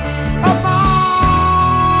up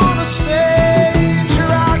on the stage. Here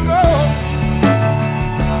I go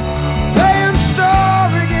playing star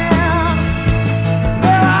again.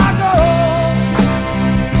 There I go.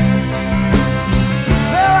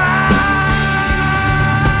 There I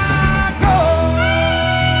go.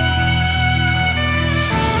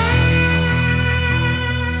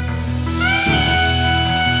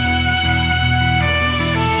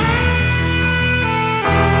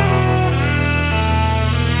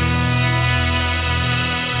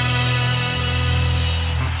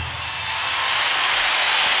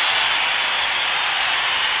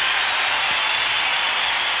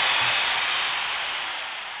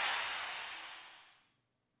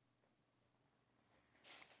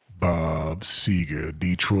 Bob Seger,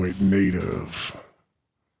 Detroit native.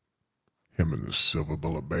 Him and the Silver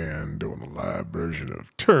Bullet Band doing a live version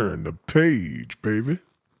of Turn the Page, baby.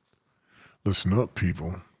 Listen up,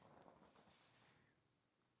 people.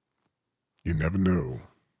 You never know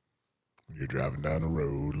when you're driving down the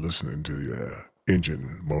road listening to the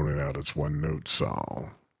engine moaning out its one-note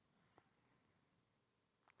song.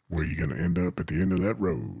 Where you going to end up at the end of that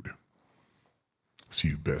road. So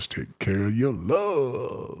you best take care of your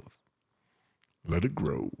love. Let it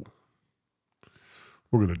grow.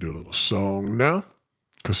 We're going to do a little song now.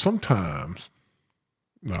 Because sometimes,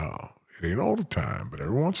 no, it ain't all the time, but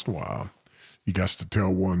every once in a while, you got to tell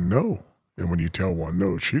one no. And when you tell one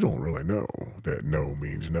no, she don't really know that no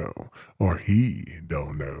means no. Or he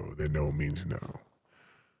don't know that no means no.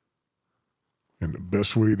 And the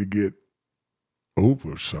best way to get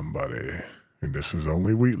over somebody, and this is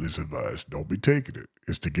only Wheatley's advice, don't be taking it,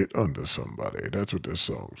 is to get under somebody. That's what this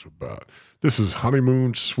song's about. This is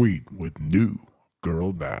Honeymoon Suite with New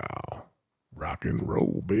Girl Now. Rock and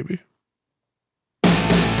roll, baby.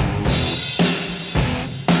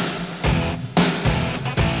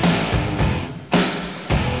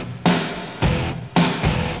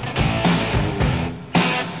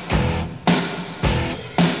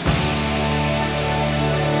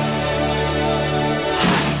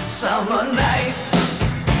 Summer night,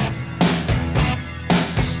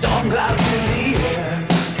 storm clouds in the air.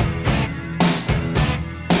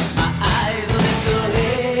 My eyes a little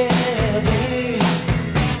heavy.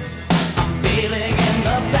 I'm feeling in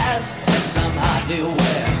the past tense, I'm hardly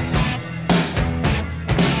aware.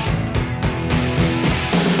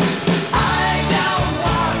 I don't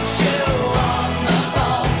want you on the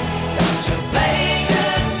phone. Don't you play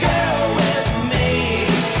good girl with me.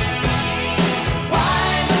 Why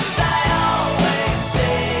must I always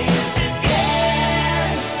say it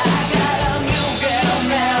again? I got a new girl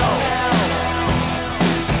now.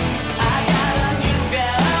 I got a new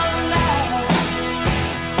girl now.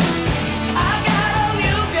 I got a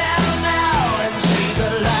new girl now, and she's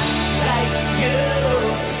a lot like you.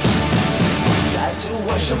 Tried to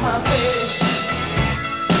wash my face,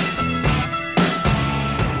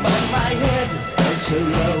 but my head felt too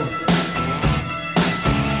low.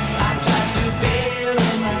 I tried to bury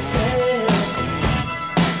myself,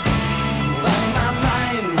 but my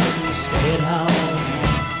mind wouldn't stay at home.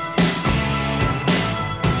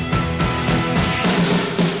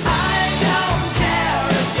 I don't care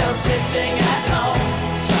if you're sitting at home.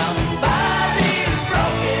 Somebody's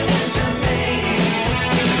broken into me.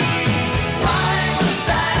 Why must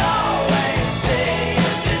I always say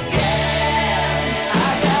it again? I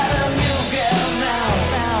got a new girl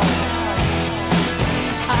now.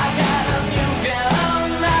 I got a new girl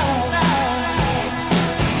now.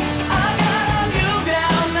 I got a new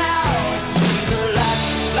girl now. She's a lot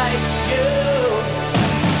like you.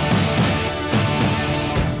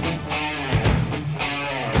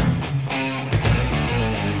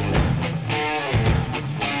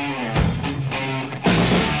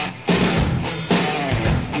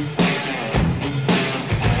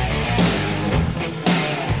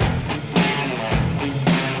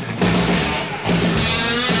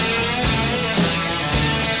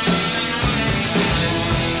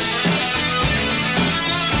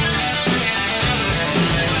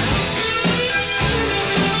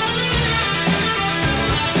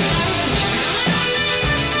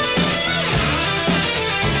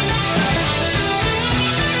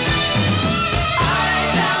 I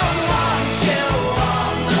don't want you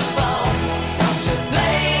on the phone. Don't you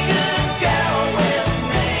play good girl with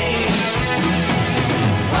me.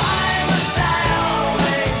 Why must I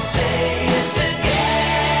always say it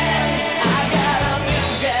again? I got a new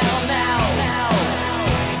girl now.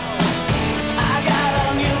 I got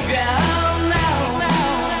a new girl now.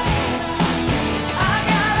 I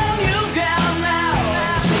got a new girl now.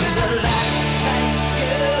 She's a lot like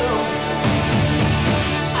you.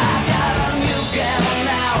 I got a new girl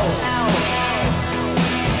now.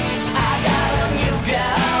 I got a new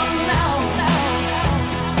girl now.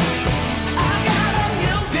 I got a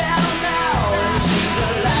new girl now, and she's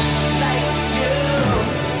a lot like you,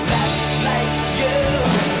 like you,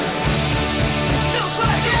 just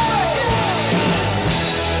like you.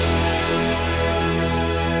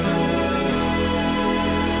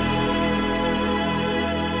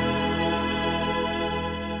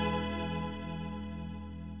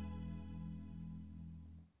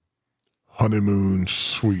 Honeymoon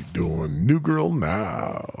Suite doing New Girl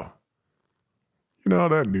Now. You know,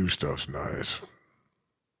 that new stuff's nice.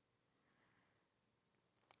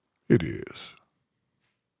 It is.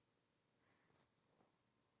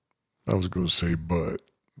 I was going to say but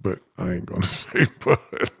I ain't going to say but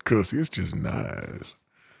because it's just nice.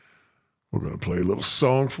 We're going to play a little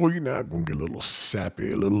song for you now. I'm going to get a little sappy,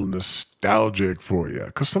 a little nostalgic for you.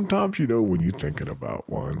 Because sometimes, you know, when you're thinking about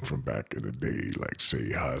one from back in the day, like,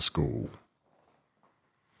 say, high school,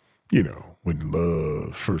 You know, when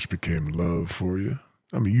love first became love for you.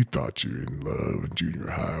 I mean, you thought you were in love in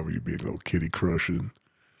junior high when you be a little kitty crushing.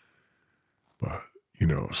 But, you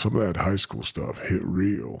know, some of that high school stuff hit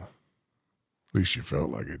real. At least you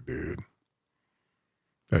felt like it did.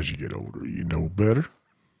 As you get older, you know better.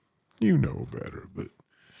 You know better, but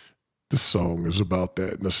this song is about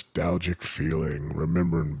that nostalgic feeling,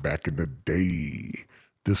 remembering back in the day.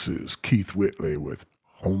 This is Keith Whitley with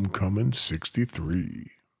Homecoming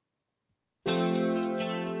 63.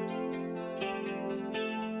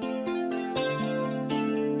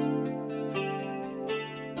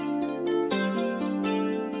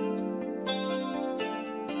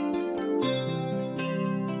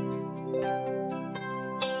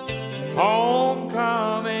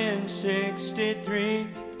 Homecoming 63,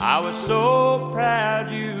 I was so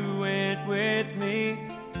proud you went with me.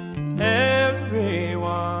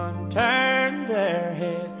 Everyone turned their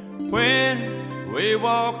head when we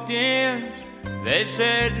walked in. They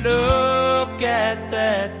said, look at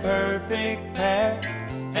that perfect pair,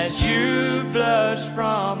 as you blushed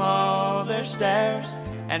from all their stares.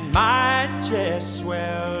 And my chest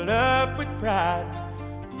swelled up with pride,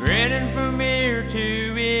 grinning from ear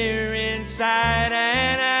to ear inside.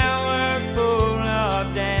 An hour full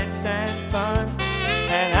of dance and fun.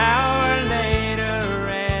 An hour later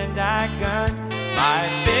and I gunned my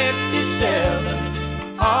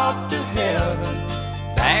 57 off to heaven.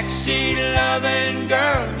 Backseat loving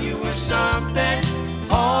girl, you were something.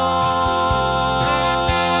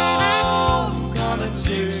 Homecoming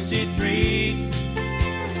 63,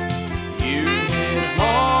 you hit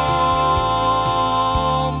home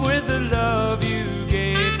with the love you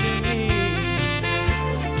gave to me.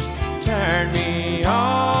 Turn me on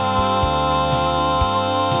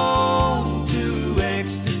to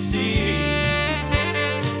ecstasy.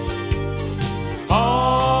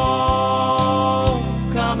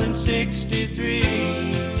 Homecoming 63.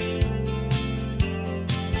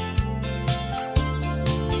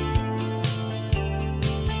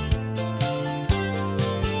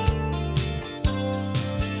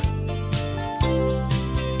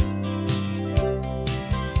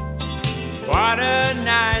 What a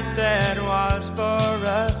night that was for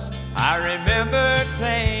us. I remember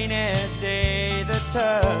plain as day the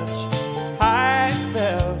touch I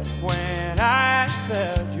felt when I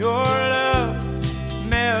felt your love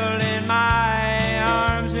melt in my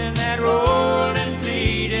arms in that rolling,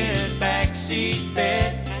 pleated backseat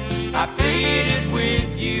bed. I pleaded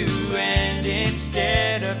with you, and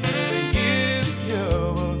instead of the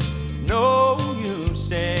usual no, you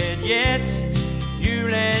said yes. You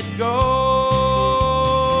let go.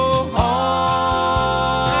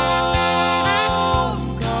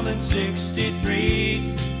 Homecoming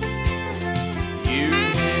 63, you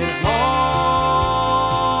hit home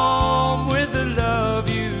with the love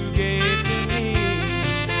you gave to me.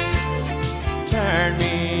 Turn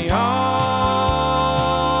me on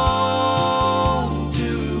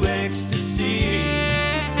to ecstasy.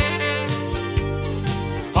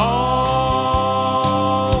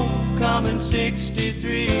 Homecoming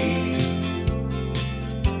 63.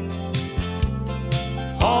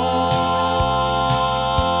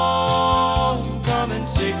 Homecoming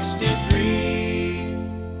 63.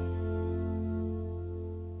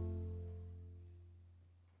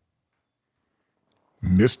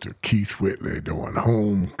 Mr. Keith Whitley doing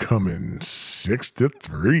Homecoming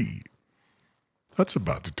 63. That's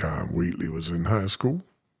about the time Wheatley was in high school.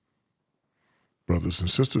 Brothers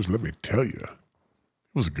and sisters, let me tell you, it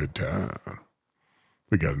was a good time.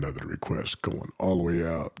 We got another request going all the way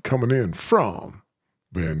out, coming in from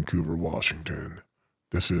Vancouver, Washington.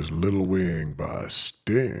 This is Little Wing by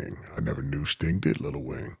Sting. I never knew Sting did Little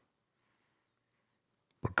Wing.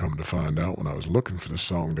 But come to find out, when I was looking for the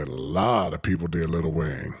song, that a lot of people did Little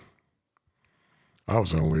Wing. I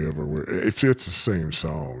was only ever aware. If it's the same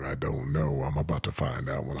song, I don't know. I'm about to find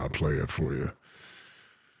out when I play it for you.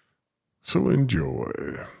 So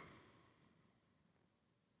enjoy.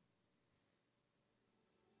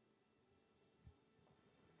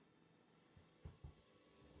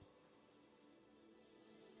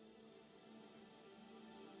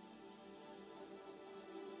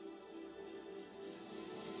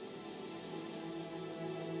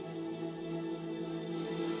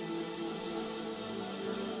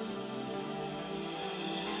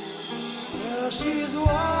 She's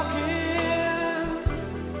walking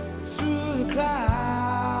through the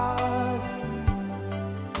clouds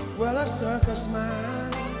where the circus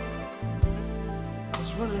man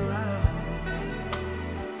was running around.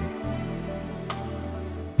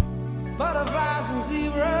 Butterflies and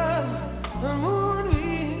zebras and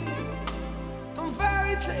moonbeams and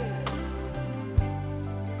fairy tales.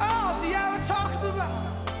 Oh, about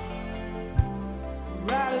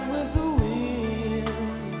riding with the wind.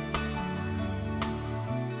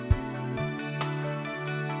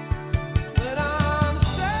 When I'm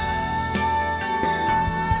sad,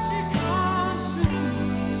 she comes to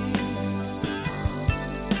me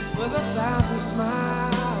with 1,000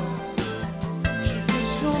 smiles. She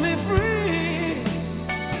gives to me free.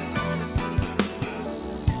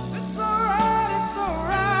 It's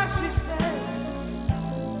alright, she said.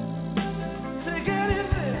 Take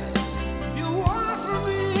anything you want from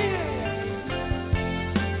me.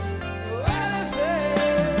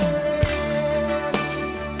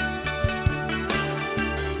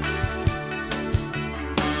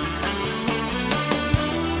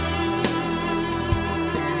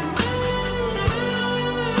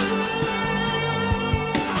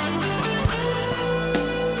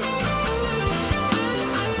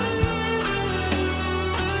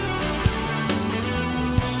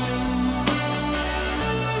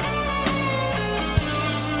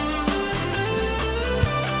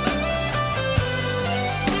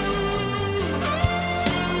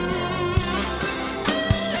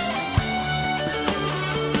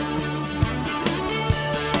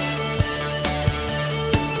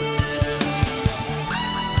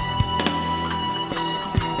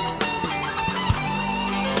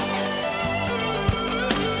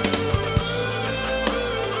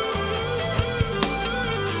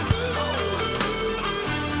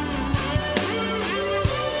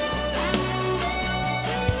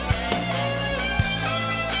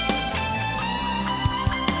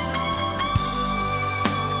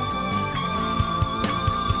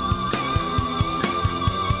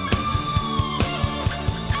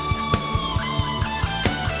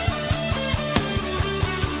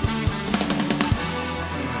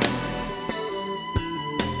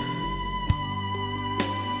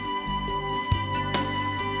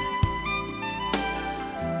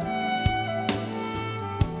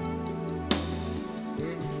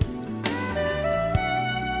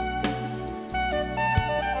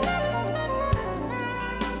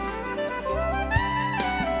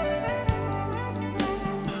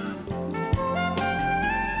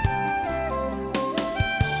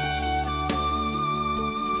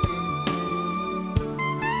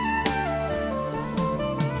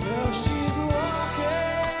 Well, she's walking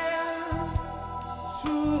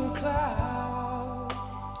through the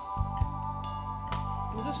clouds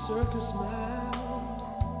with a circus smile.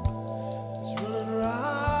 It's running around.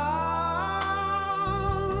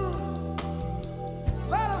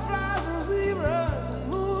 Butterflies and zebras and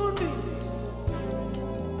moonbeams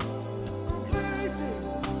and fairy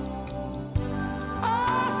tales.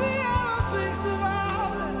 All she ever thinks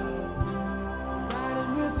about them,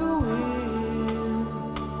 riding with the wind.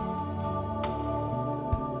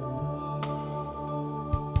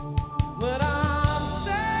 When I'm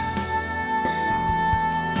sad,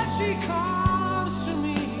 she comes to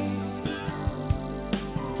me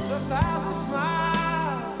with 1,000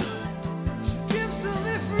 smiles. She gives to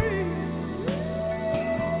me free.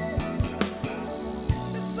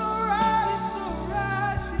 It's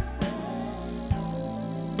alright, she said.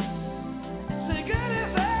 Take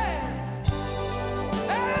anything,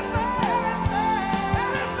 anything,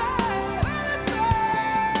 anything,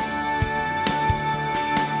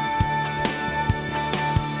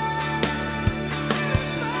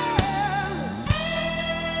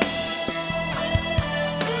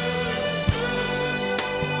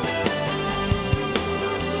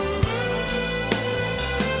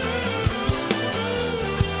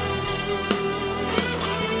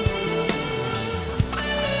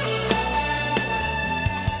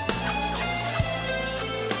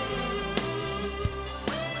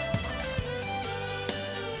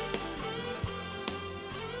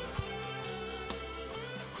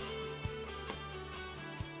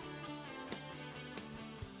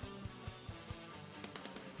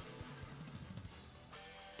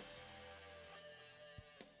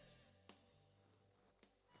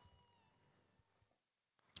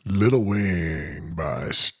 Little Wing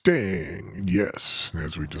by Sting. Yes,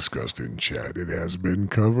 as we discussed in chat, it has been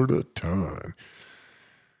covered a ton.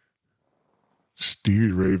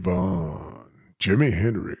 Stevie Ray Vaughan, Jimi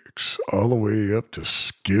Hendrix, all the way up to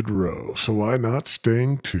Skid Row. So why not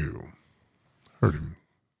Sting too? Heard him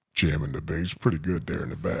jamming the bass pretty good there in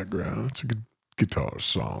the background. It's a good guitar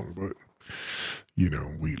song, but you know,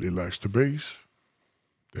 Wheatley likes the bass.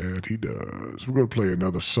 That he does. We're going to play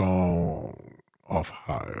another song off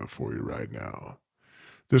Higher for you right now.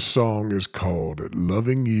 This song is called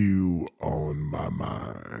Loving You on My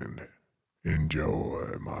Mind.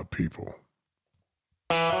 Enjoy, my people.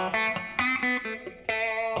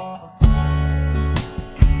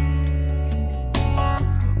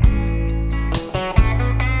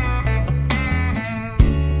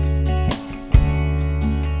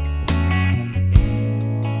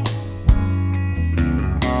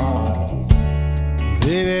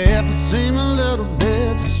 Baby, if I seem a little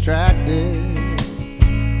bit distracted,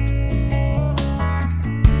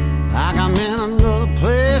 like I'm in another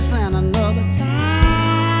place and another time,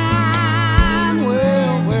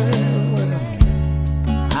 well,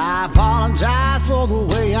 I apologize for the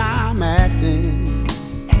way I'm acting.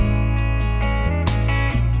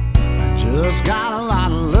 I just got a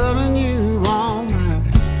lot of loving you on my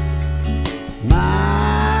mind.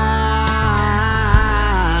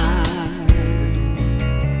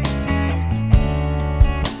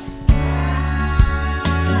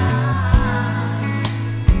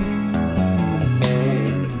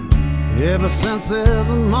 Ever since this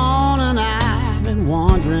morning I've been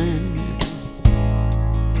wondering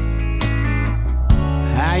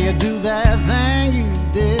how you do that thing you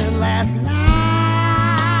did last night.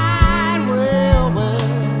 Well,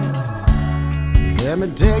 let me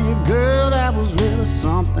tell you, girl, that was really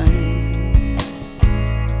something.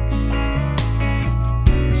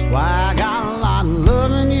 That's why I got a lot of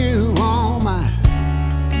loving you on my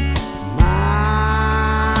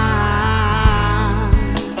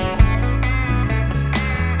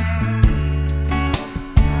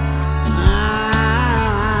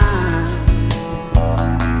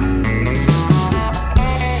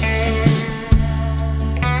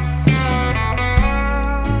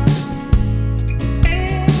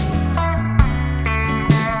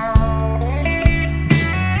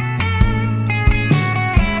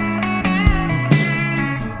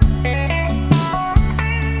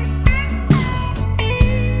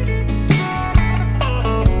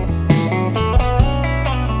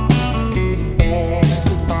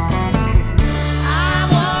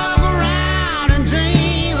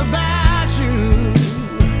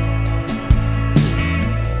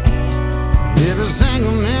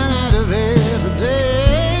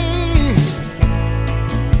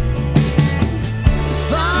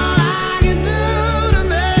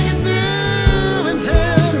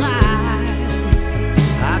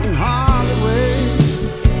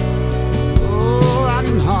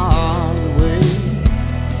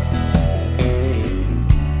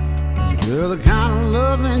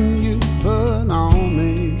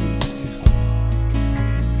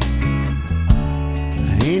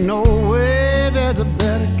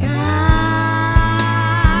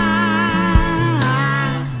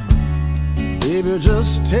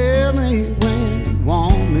just tell me when you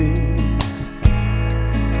want me.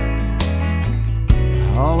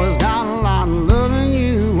 I always got a lot of loving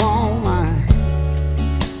you on my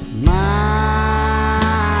mind.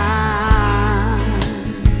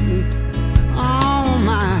 On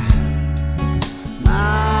my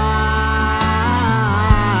mind.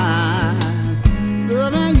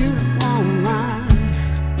 Loving you on my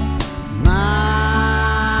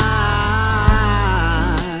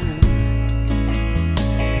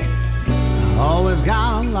always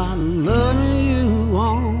got a lot of loving you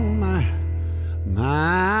on my mind.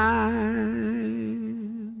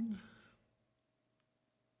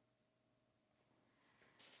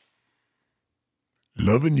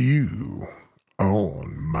 Loving you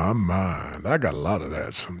on my mind. I got a lot of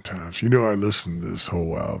that sometimes. You know, I listened to this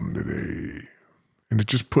whole album today, and it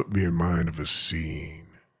just put me in mind of a scene.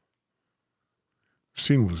 The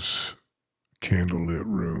scene was a candlelit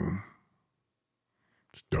room.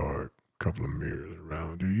 It's dark. Couple of mirrors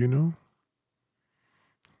around you, you know?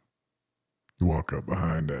 You walk up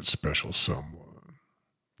behind that special someone.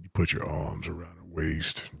 You put your arms around her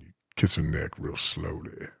waist and you kiss her neck real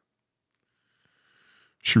slowly.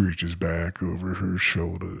 She reaches back over her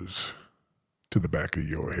shoulders to the back of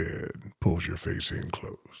your head and pulls your face in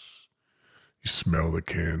close. You smell the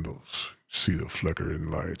candles, see the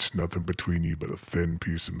flickering lights, nothing between you but a thin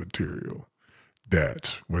piece of material.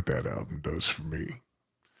 That's what that album does for me.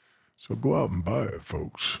 So go out and buy it,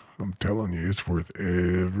 folks. I'm telling you, it's worth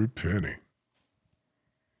every penny.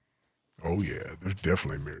 Oh, yeah, there's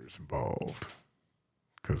definitely mirrors involved.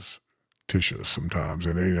 Because, Tisha, sometimes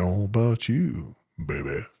it ain't all about you,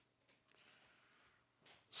 baby.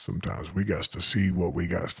 Sometimes we got to see what we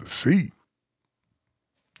got to see.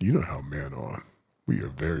 You know how men are. We are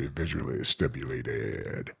very visually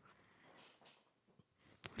stimulated.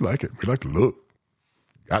 We like it. We like to look.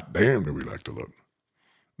 God damn do we like to look.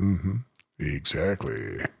 Mm-hmm.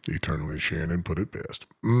 Exactly. Eternally Shannon put it best.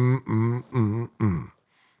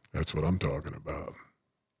 That's what I'm talking about.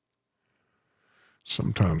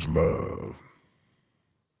 Sometimes love,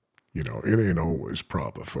 you know, it ain't always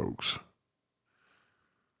proper, folks.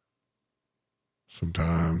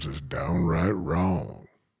 Sometimes it's downright wrong.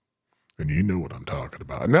 And you know what I'm talking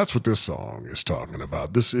about. And that's what this song is talking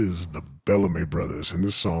about. This is the Bellamy Brothers, and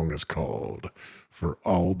this song is called For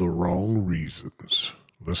All the Wrong Reasons.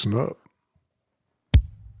 Listen up.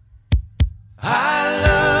 I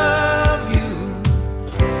love you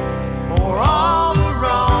for all the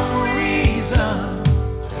wrong reasons.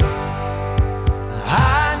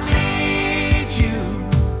 I need you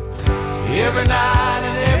every night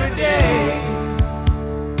and every day.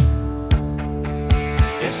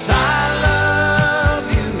 Yes, I love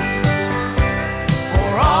you for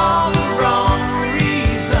all the wrong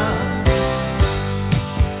reasons.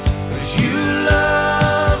 'Cause you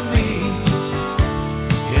love me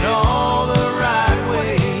in all the right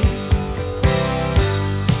ways.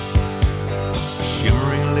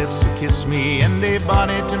 Shimmering lips to kiss me and a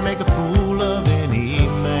body to make a fool of any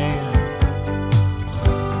man.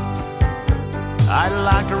 I'd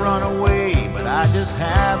like to run away, but I just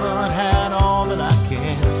haven't had all that I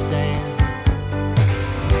can stand.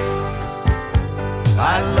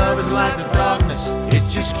 My love is like the darkness, it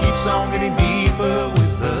just keeps on getting deeper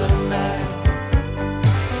with the night.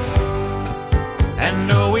 And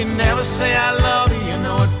no, we never say I love you, you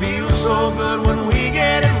know it feels so good when we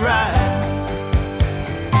get it right.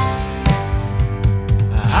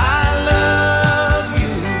 I love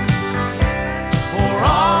you for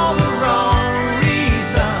all the wrong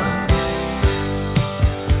reasons.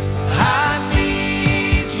 I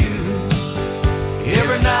need you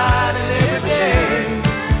every night and every day.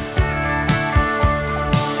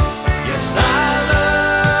 Yes, I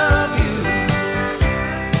love you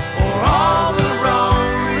for all the wrong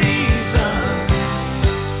reasons.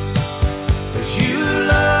 'Cause you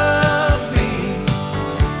love me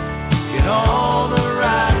in all the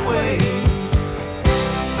right ways.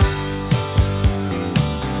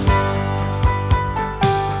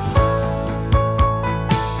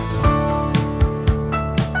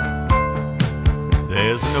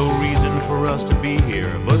 There's no reason for us to be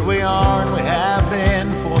here, but we are and we have been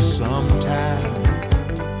for some time.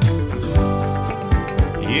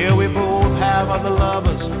 Yeah, we both have other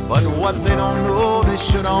lovers, but what they don't know, they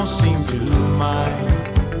sure don't seem to mind.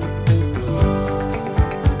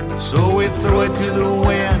 So we throw it to the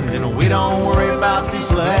wind and we don't worry about these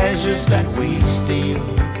pleasures that we steal.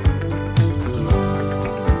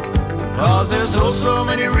 'Cause there's oh so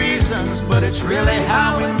many reasons, but it's really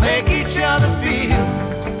how we make each other feel.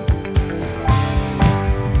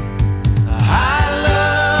 I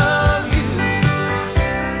love you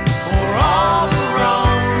for all the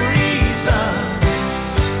wrong reasons.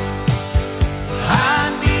 I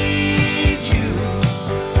need you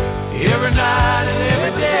every night and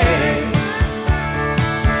every day.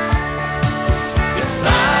 Yes, I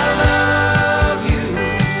love you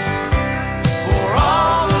for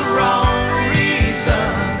all the wrong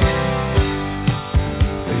reasons.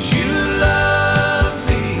 'Cause you love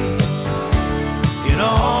me in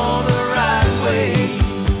all the right ways.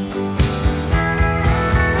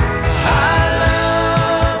 I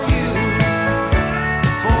love you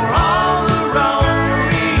for all the wrong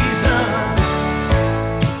reasons.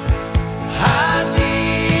 I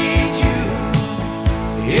need you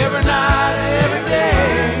every night and every day.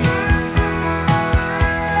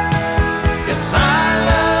 Yes, I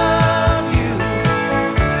love you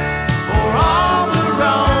for all the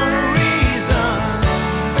wrong reasons.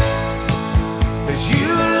 'Cause you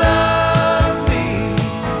love me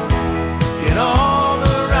in all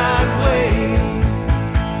the right ways.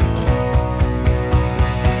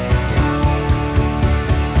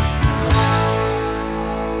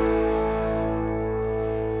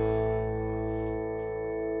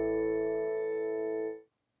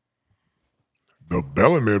 The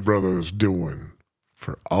Bellamy Brothers doing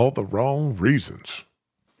For All the Wrong Reasons.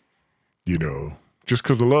 You know, just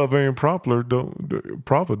because the love ain't proper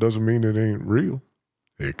doesn't mean it ain't real.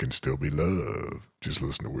 It can still be love. Just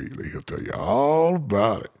listen to Wheatley. He'll tell you all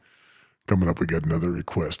about it. Coming up, we got another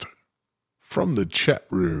request from the chat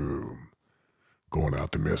room. Going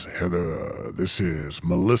out to Miss Heather. This is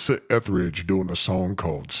Melissa Etheridge doing a song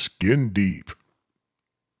called Skin Deep.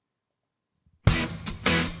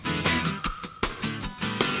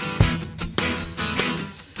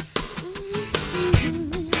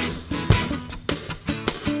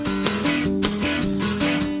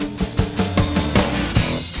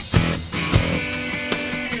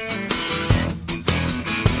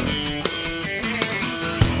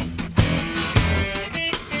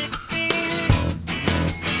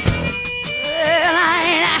 Well, I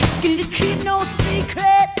ain't asking you to keep no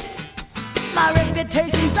secret. My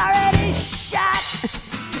reputation's already shot.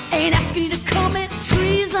 Ain't asking you to commit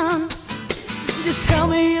treason. Just tell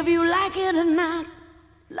me if you like it or not.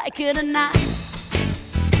 Like it or not.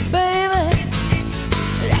 Baby,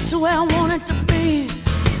 that's the way I want it to be.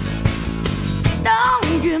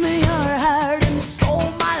 Don't give me your heart and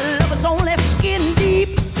soul. My love is only skin deep.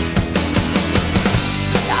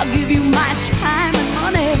 I'll give you my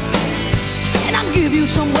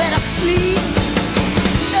somewhere to sleep.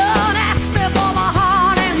 Don't ask me for my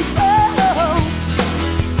heart and soul.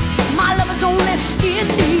 My love is only skin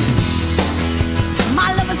deep.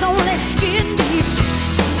 My love is only skin deep.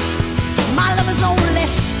 My love is only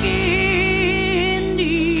skin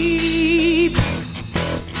deep.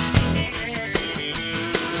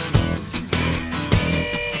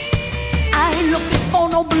 I ain't looking for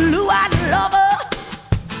no blue-eyed lover.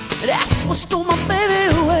 That's what stole my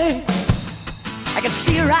baby away. I can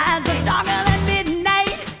see her eyes are darker than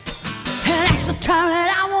midnight, and that's the time that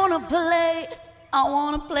I wanna play. I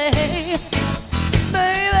wanna play,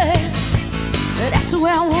 baby. That's the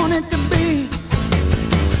way I want it to be.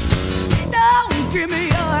 Don't give me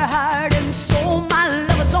your heart and soul. My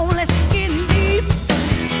love is only skin deep.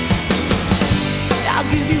 I'll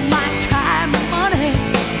give you my time and money,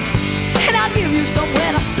 and I'll give you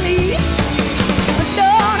somewhere to sleep. But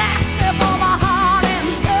don't ask me for my heart and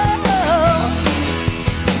soul.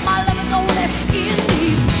 My love is only skin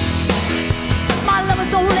deep. My love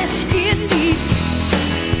is only skin deep.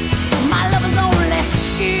 My love is only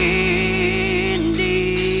skin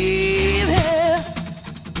deep. Yeah.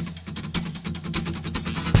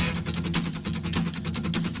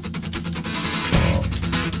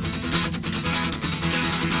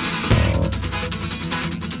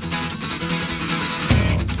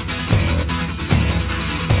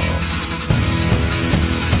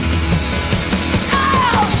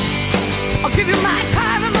 I'll give you my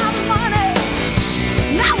time and my money.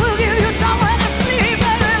 Now we'll give you somewhere to sleep,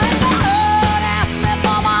 baby. Don't ask me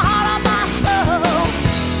for my heart or my soul.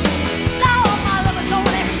 No, my love is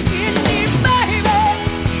only skin deep, baby.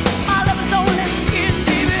 My love is only skin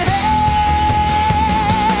deep. Hey,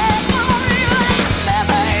 don't even ask me,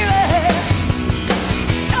 baby.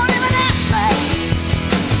 Don't even ask me.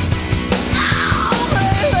 Oh,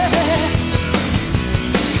 baby.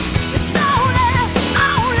 It's only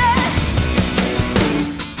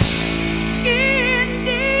skin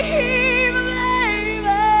deep, baby.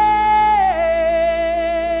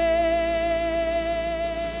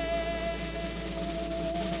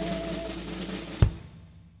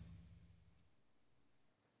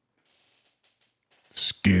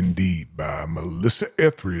 Skin Deep by Melissa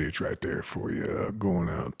Etheridge right there for you. Going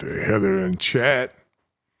out there. Heather and chat.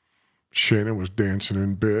 Shannon was dancing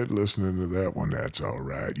in bed listening to that one. That's all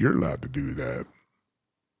right. You're allowed to do that.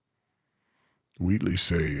 Wheatley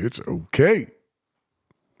say it's okay.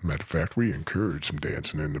 Matter of fact, we encourage some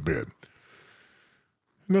dancing in the bed.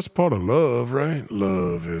 And that's part of love, right?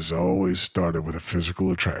 Love has always started with a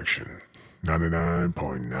physical attraction.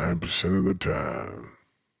 99.9% of the time.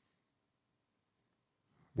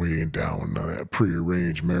 We ain't down with none of that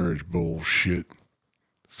prearranged marriage bullshit.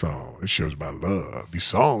 So it shows about love. These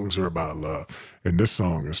songs are about love. And this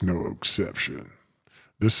song is no exception.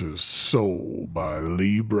 This is Soul by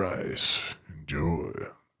Lee Brice. Enjoy.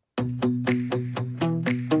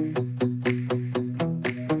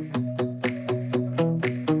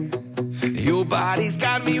 Your body's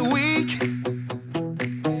got me weak.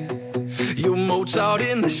 You're Mozart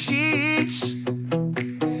in the sheets.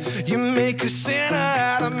 You make a sinner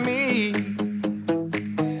out of me.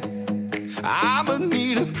 I'ma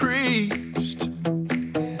need a priest,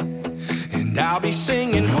 and I'll be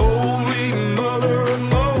singing Holy Mother of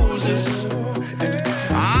Moses.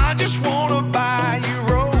 I just wanna buy you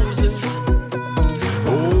roses,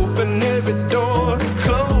 open every door that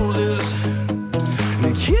closes,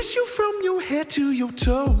 and kiss you from your head to your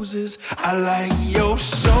toes. I like your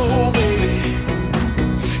soul, baby.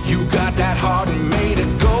 You got that heart made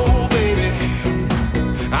of gold, baby.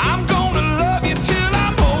 I'm gonna love you till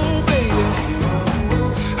I'm old, baby.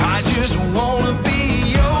 I just wanna be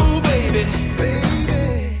your baby.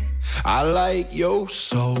 I like your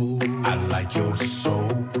soul. I like your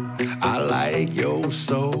soul. I like your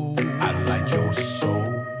soul. I like your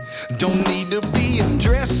soul. Don't need to be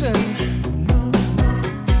undressing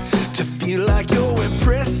to feel like you're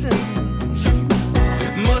impressing.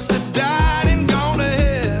 Must have died and gone to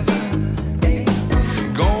heaven.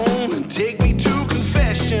 Gonna take me to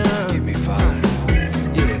confession. Give me fire.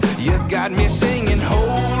 Yeah, you got me singing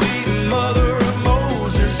Holy Mother of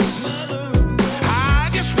Moses. I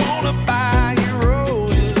just wanna buy you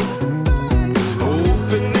roses,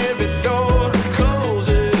 open every door that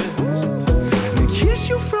closes, and kiss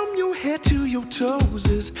you from your head to your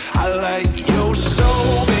toes. I like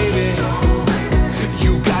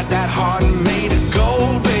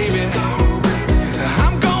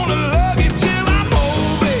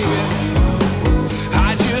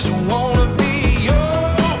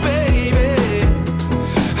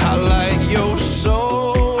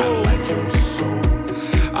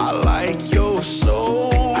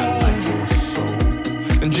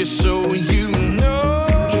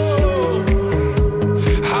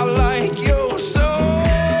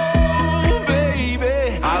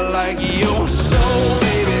I like your soul,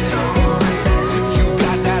 baby. You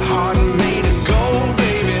got that heart made of gold,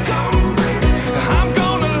 baby. I'm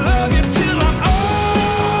gonna love you till I'm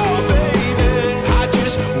old, baby. I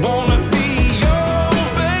just wanna be your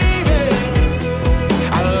baby.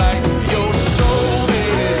 I like your soul,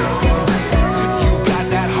 baby. You got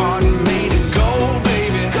that heart made of gold,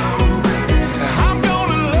 baby. I'm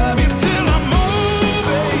gonna love you till I'm old,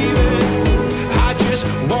 baby. I just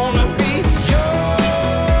wanna be your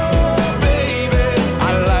baby.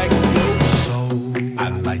 I like your soul. I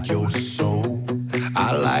like your soul.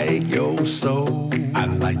 I like your soul. I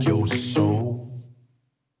like your soul.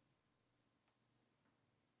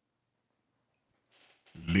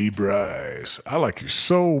 Lee Bryce, I like your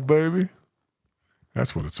soul, baby.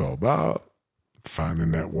 That's what it's all about.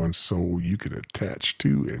 Finding that one soul you can attach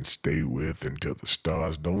to and stay with until the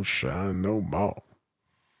stars don't shine no more.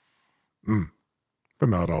 But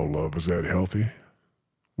not all love is that healthy.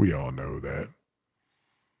 We all know that.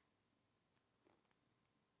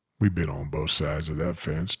 We've been on both sides of that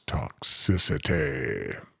fence.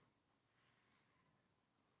 Toxicity.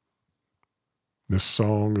 This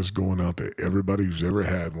song is going out to everybody who's ever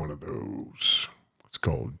had one of those. It's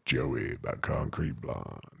called Joey by Concrete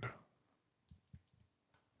Blonde.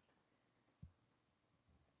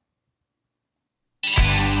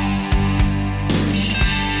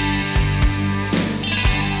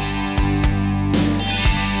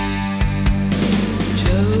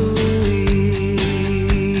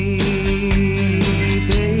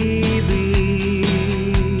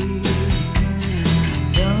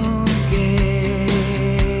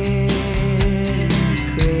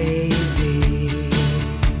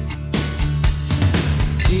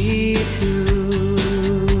 Be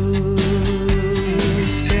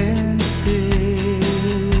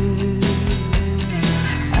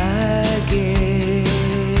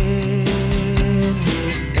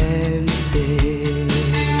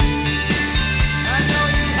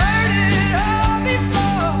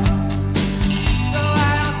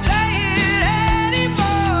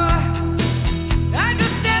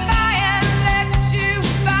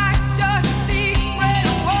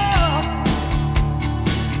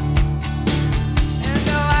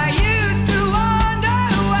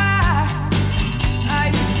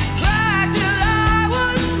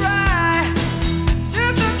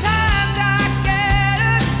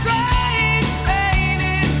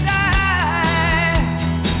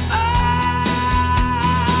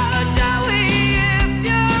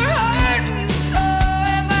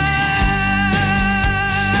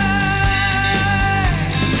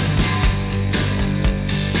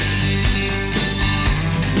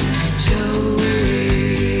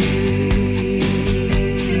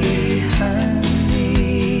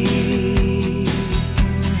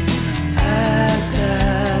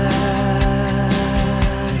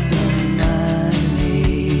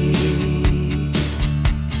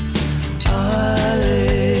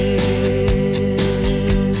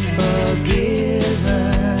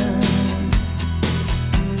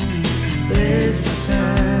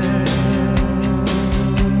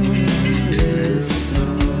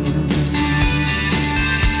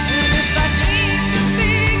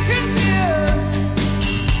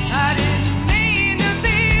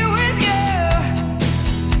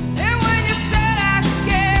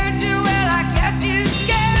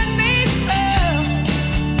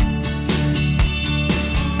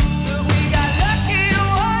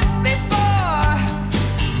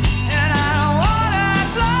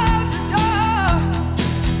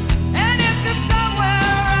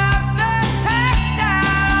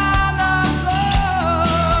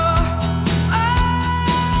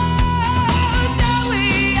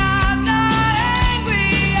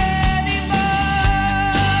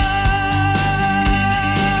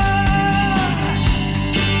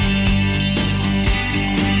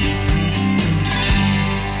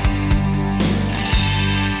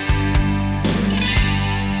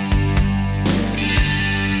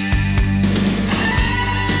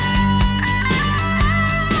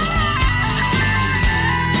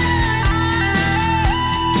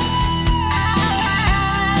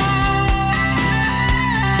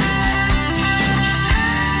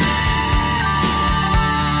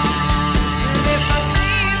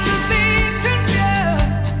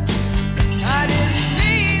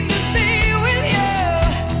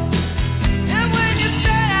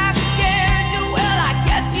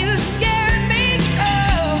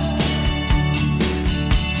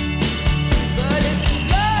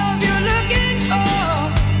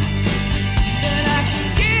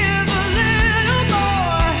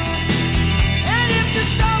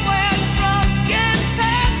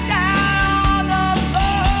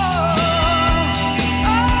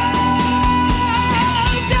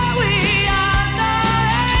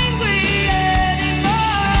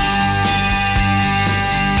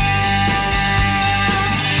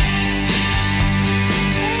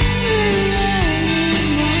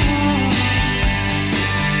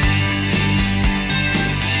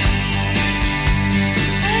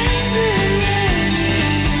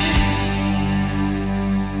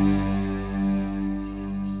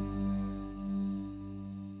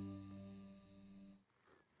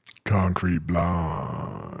Concrete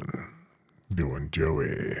Blonde doing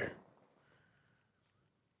Joey.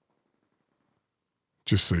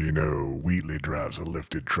 Just so you know, Wheatley drives a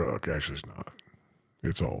lifted truck. Actually, it's not.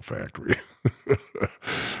 It's all factory.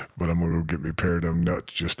 But I'm going to go get me a pair of them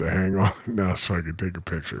nuts just to hang on now so I can take a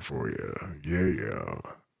picture for you. Yeah.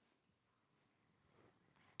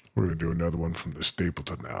 We're going to do another one from the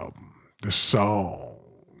Stapleton album. This song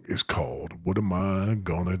is called What Am I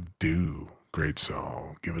Gonna Do? Great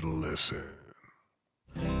song. Give it a listen.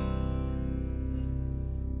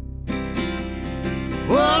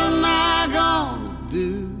 What am I gonna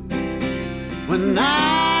do when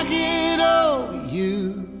I get over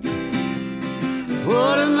you?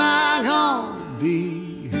 What am I gonna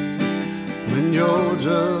be when you're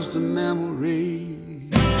just a memory?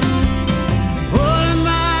 What am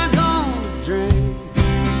I gonna drink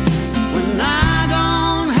when I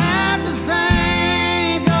don't have to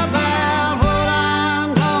think about what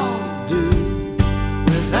I'm gonna do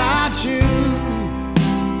without you?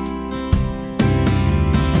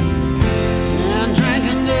 And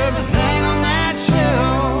drinking everything on that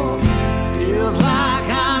shelf feels like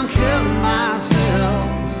I'm killing myself.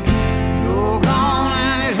 You're gone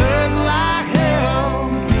and it hurts like hell.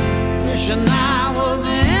 Wishing I was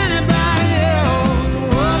anybody else.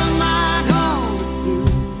 What am I gonna do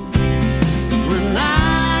when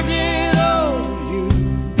I get over you?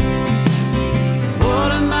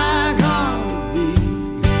 What am I gonna be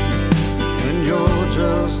when you're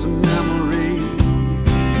just a memory?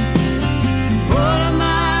 What am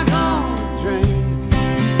I gonna drink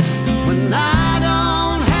when I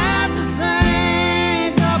don't have to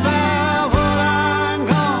think about what I'm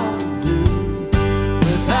gonna do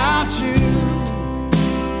without you?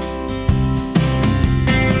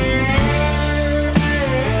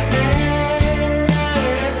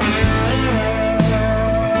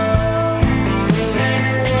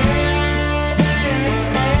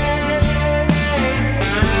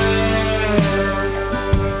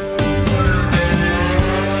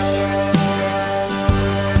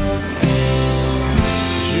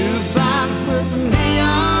 Jukebox with the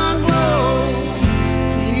neon glow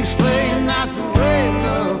keeps playing, that's the way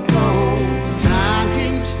love goes. Time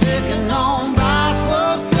keeps ticking on by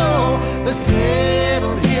so slow. They say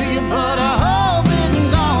it'll heal you, but I hope it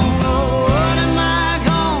don't know. What am I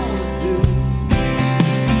gonna do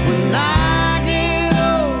when I get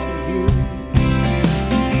over you?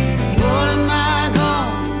 What am I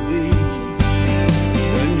gonna be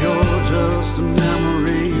when you're just a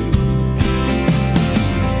memory?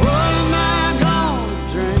 What am I gonna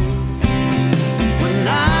drink when I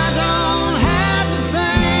don't have to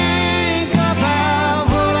think about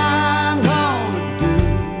what I'm gonna do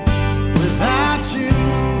without you?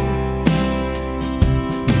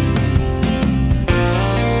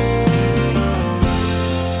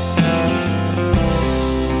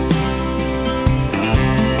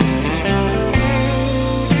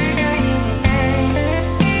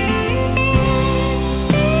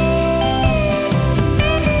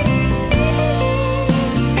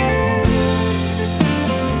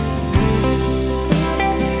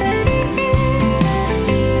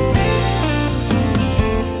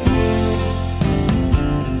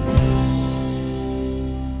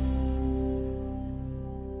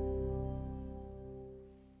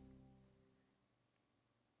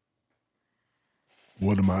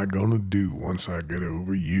 What am I gonna do once I get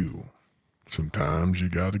over you? Sometimes you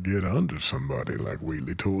gotta get under somebody, like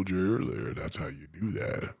Wheatley told you earlier. That's how you do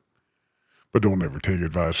that. But don't ever take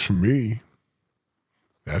advice from me.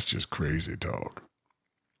 That's just crazy talk.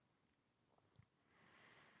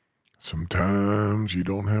 Sometimes you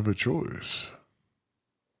don't have a choice.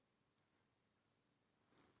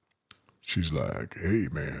 She's like, hey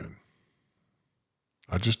man,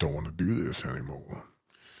 I just don't want to do this anymore.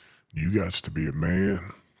 You got to be a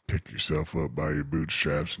man, pick yourself up by your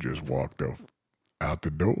bootstraps and just walk out the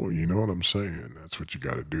door. You know what I'm saying? That's what you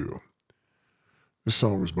got to do. This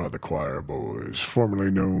song is by the Choir Boys, formerly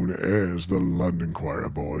known as the London Choir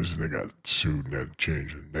Boys, and they got sued and had to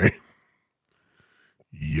change their name.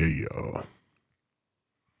 Yeah.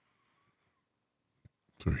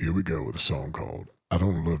 So here we go with a song called I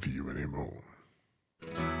Don't Love You Anymore.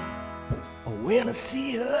 When I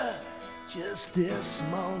see her just this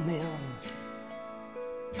morning,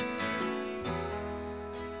 to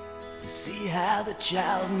see how the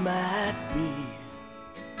child might be,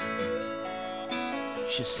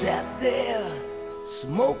 she sat there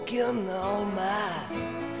smoking all my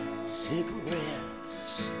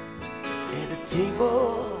cigarettes at a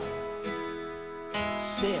table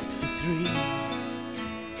set for three.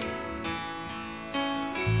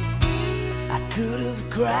 I could have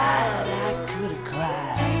cried, I could have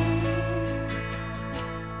cried,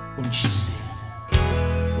 when she said,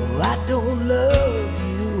 "Oh, I don't love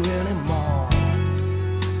you anymore.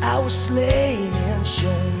 I was slain and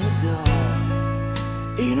shown the door.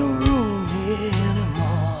 Ain't no room here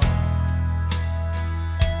anymore.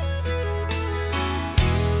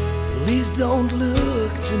 Please don't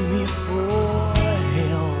look to me for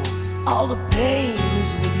help. All the pain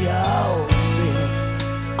is with yourself.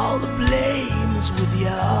 All the blame is with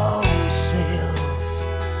yourself."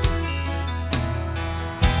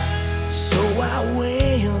 So I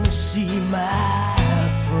went to see my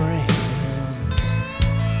friends.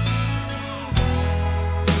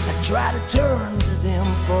 I tried to turn to them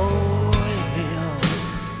for help,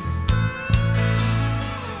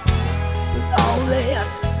 but all that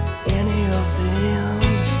any of them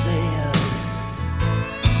said,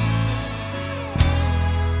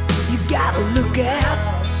 "You gotta look out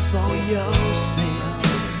for yourself."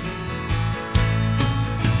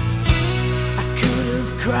 I could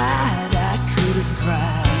have cried, I could have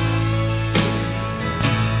cried.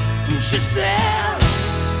 And she said,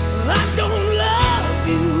 "I don't love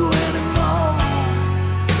you anymore.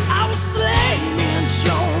 I was slain and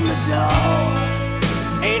shown the door.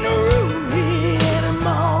 Ain't no room here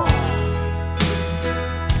anymore.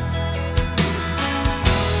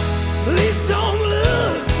 Please don't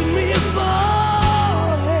look to me for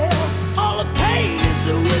help. All the pain is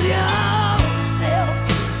with yourself.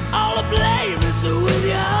 All the blame is with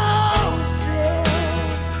yourself."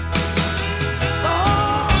 Oh.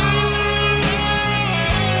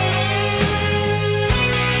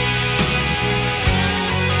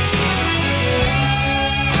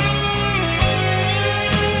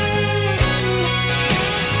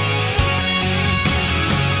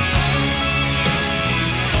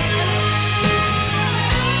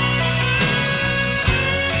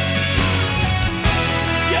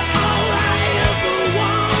 You're all I ever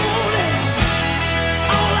wanted,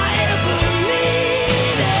 all I ever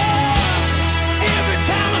needed. Every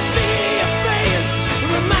time I see your face, it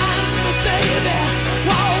reminds me, baby,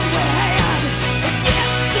 what we had. It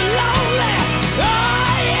gets so lonely.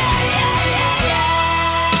 Oh yeah, yeah, yeah, yeah.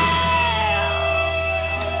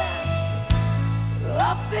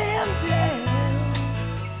 Up and down,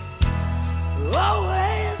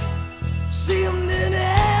 always seemed in a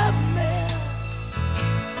mess.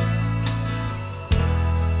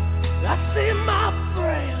 I say my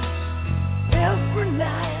prayers every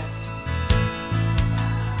night,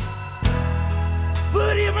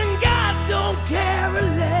 but even God don't care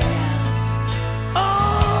less.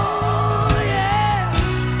 Oh yeah,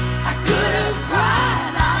 I could have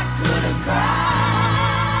cried, I could have cried.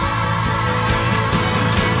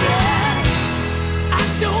 She said, "I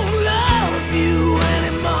don't love you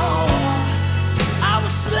anymore. I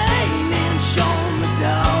was slain and shown the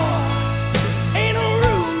door. Ain't no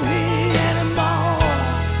room here anymore.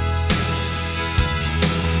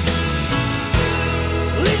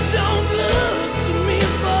 Please don't look to me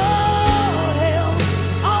for help.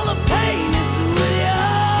 All the pain is with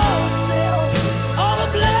yourself. All the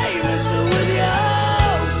blame is with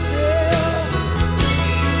yourself.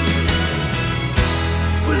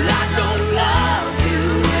 Well, I don't love you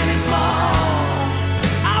anymore.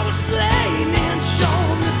 I was slain and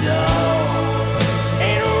shown the door.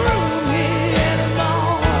 Ain't no room here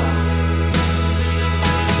anymore.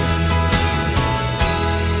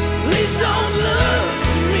 Please don't look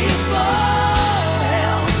to me for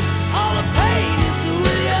help. All the pain is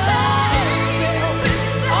with yourself.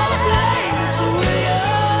 All the blame is with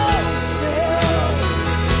yourself.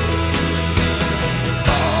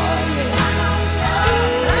 Oh yeah, I don't love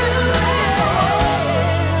you anymore.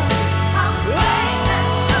 I was slain and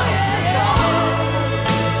shown the door.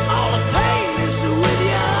 All the pain is with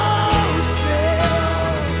yourself.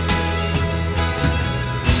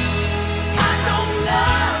 I don't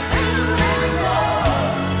love you anymore.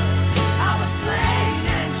 I was slain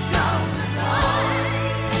and shown the door.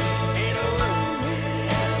 Ain't no room here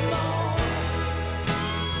anymore.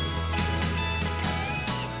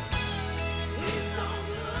 Please don't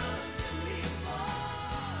look to me for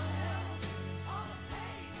help. All the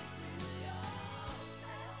pain is with yourself.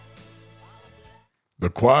 The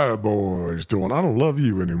choir boys doing "I Don't Love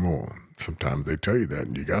You Anymore." Sometimes they tell you that,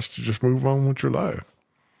 and you got to just move on with your life.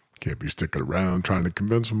 Can't be sticking around trying to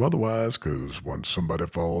convince them otherwise, because once somebody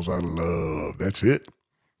falls out of love, that's it.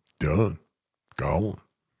 Done. Gone.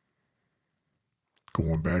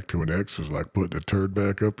 Going back to an ex is like putting a turd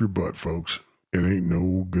back up your butt, folks. It ain't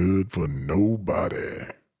no good for nobody.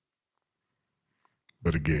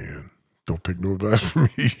 But again, don't take no advice from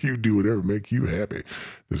me. You do whatever make you happy.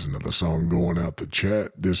 There's another song going out the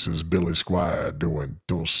chat. This is Billy Squire doing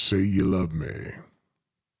 "Don't Say You Love Me."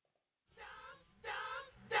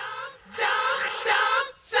 Don't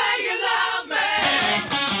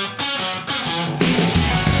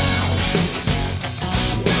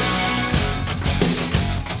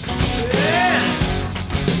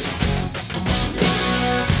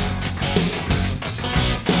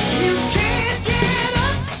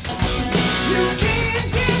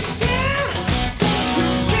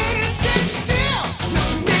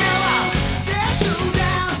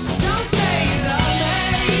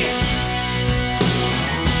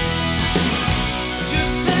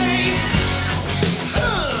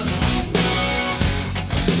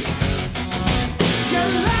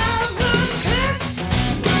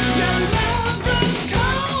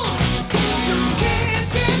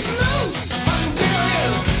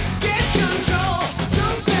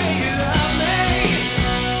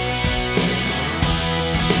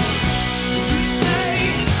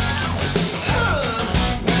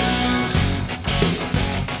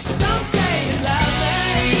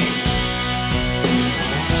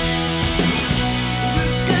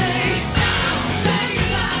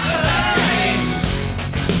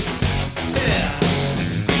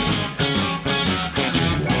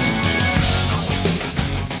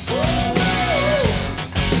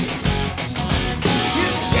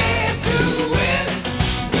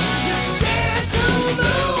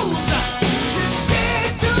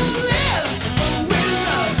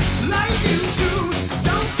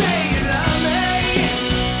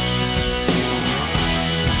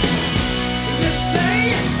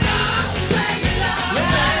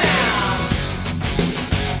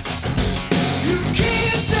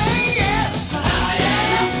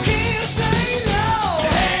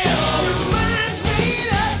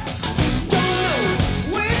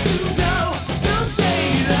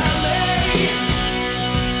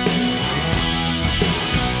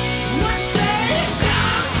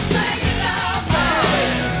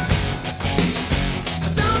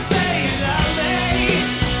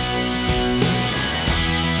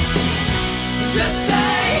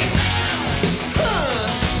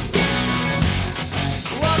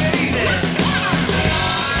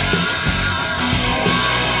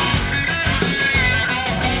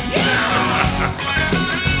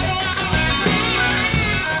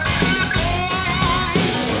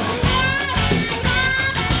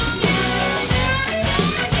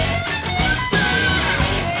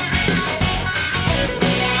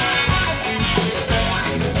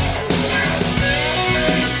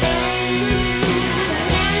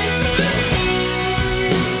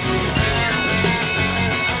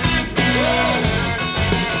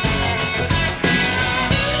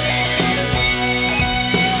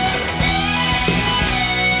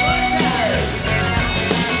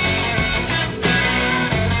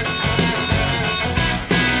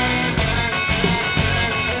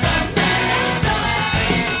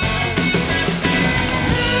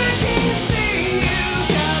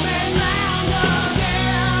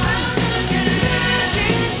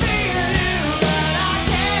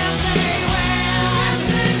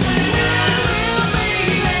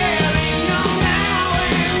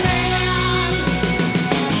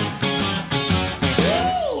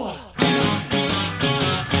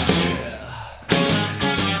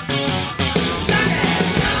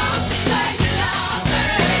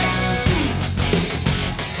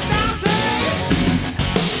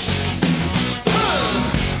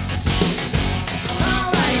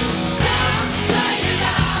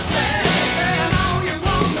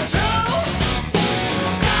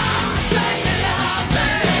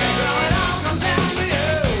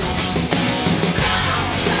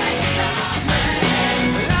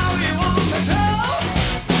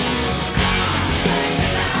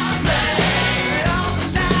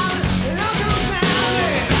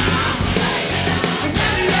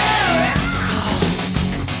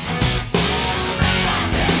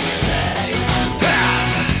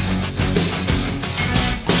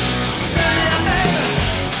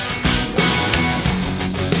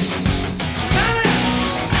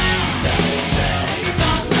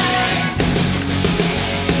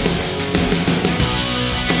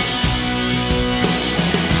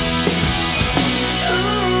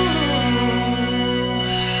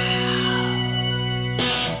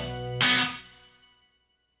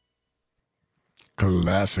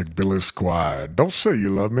Classic Billy Squire. Don't say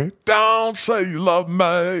you love me. Don't say you love me.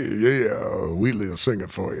 Yeah, Wheatley will sing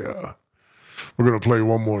it for you. We're going to play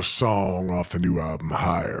one more song off the new album,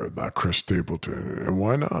 Higher, by Chris Stapleton. And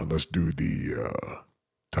why not? Let's do the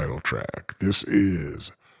title track. This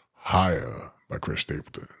is Higher by Chris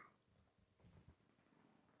Stapleton.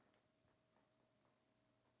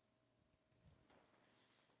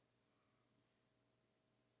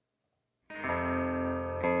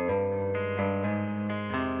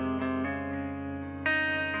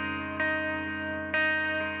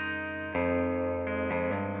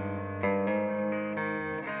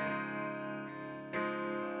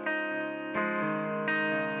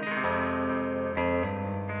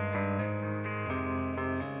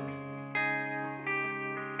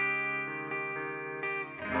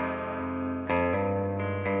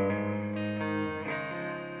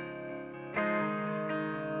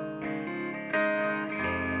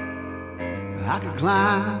 I could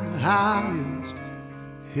climb the highest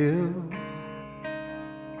hill,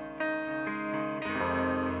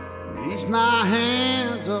 reach my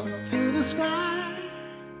hands up to the sky,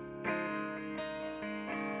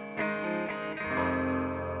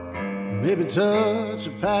 maybe touch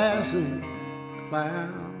a passing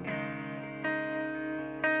cloud.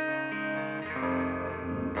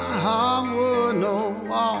 My heart would know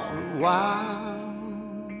all the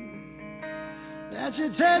while that you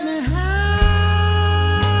take me high.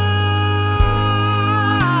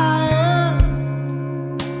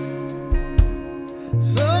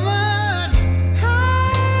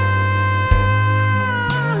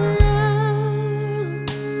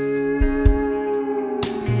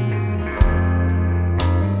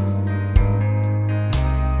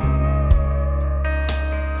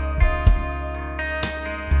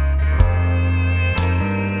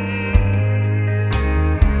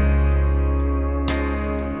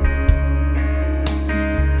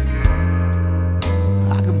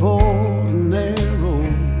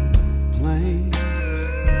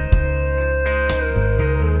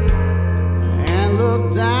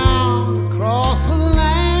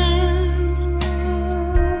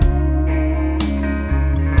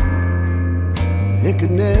 It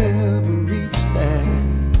could never reach that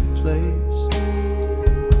place.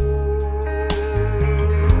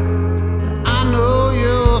 I know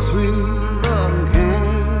your sweet love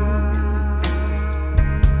can,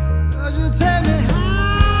 'cause you take me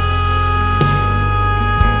higher,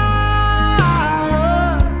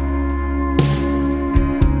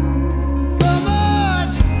 so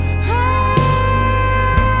much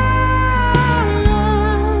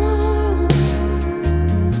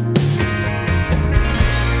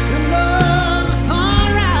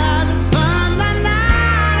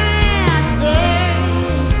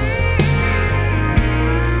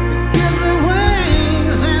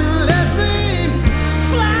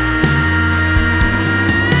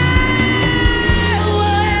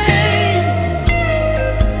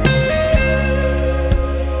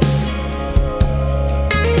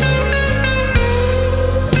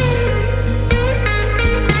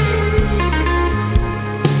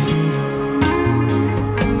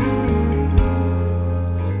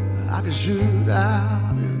shoot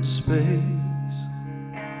out into space.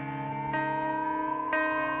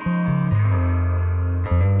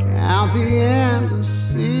 Count the endless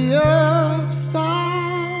sea of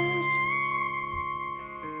stars,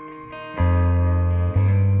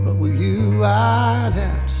 but with you I'd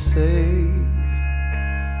have to say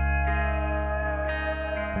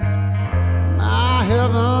my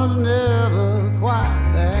heaven's never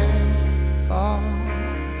quite that far.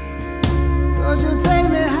 'Cause you take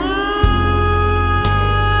me high.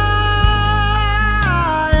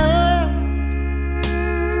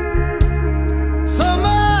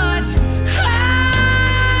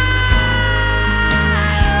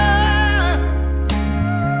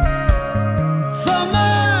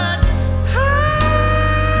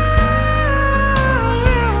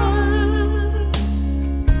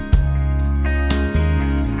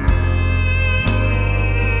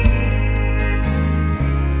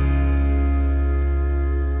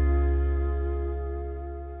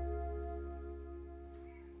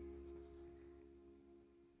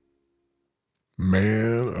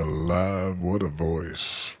 Man alive, what a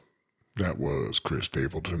voice. That was Chris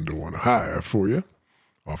Stapleton doing Higher for you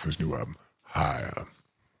off his new album, Higher.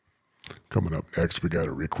 Coming up next, we got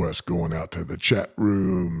a request going out to the chat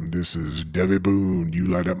room. This is Debbie Boone, You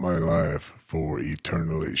Light Up My Life for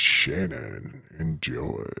Eternally Shannon.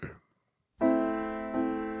 Enjoy.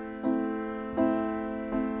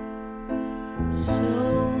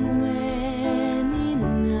 So many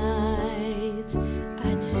nights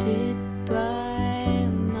I'd sit by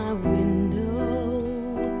my window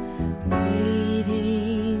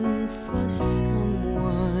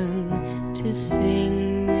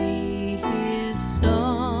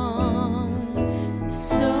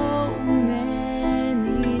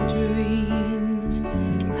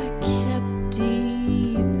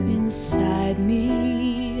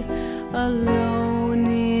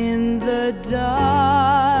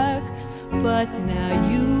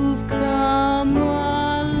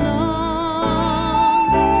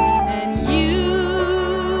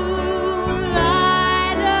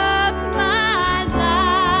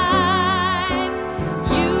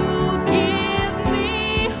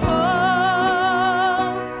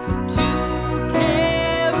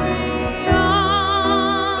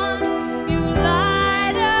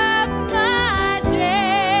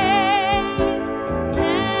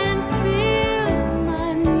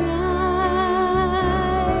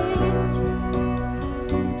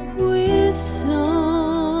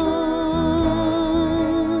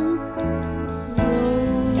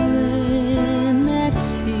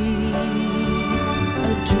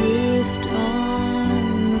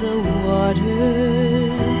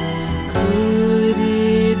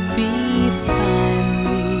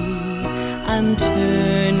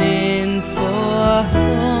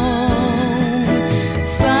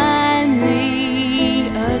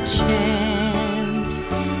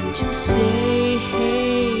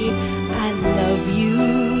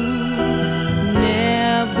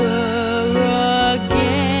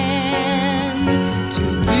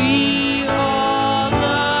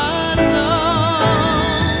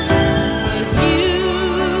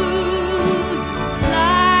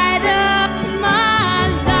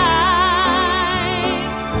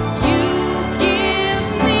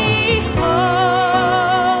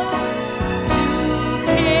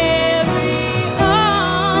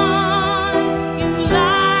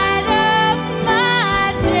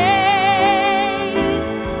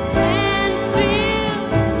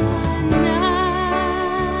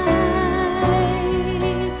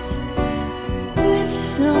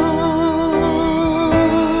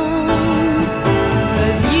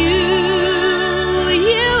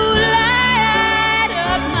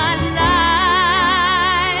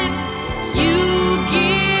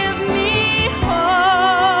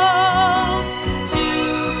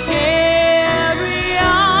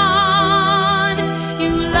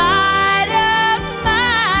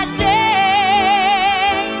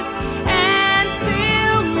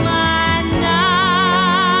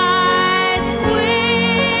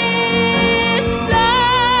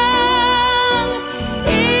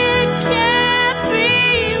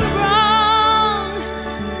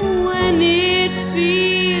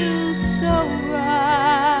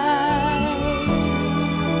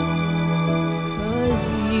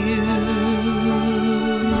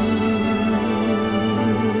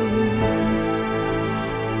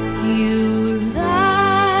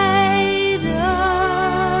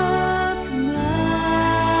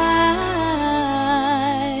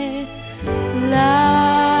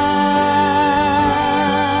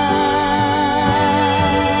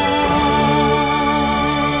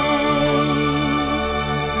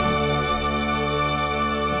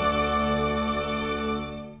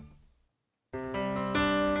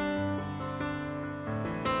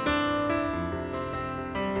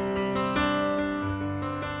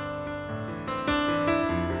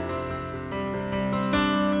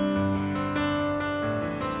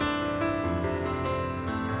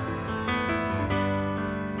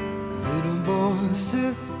man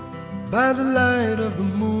sits by the light of the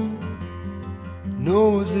moon,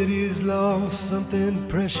 knows that he has lost something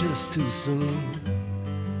precious too soon.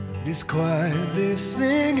 He's quietly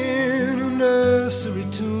singing a nursery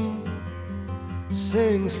tune,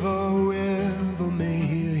 sings for whoever may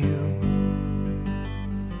hear him.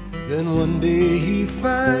 Then one day he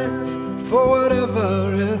finds, for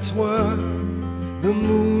whatever it's worth, the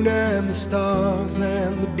moon and the stars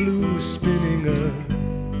and the blue spinning earth,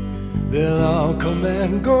 they'll all come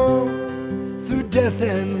and go through death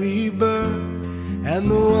and rebirth,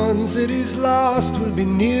 and the ones that he's lost will be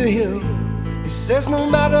near him. He says no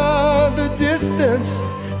matter the distance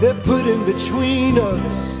they're put in between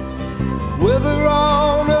us, whether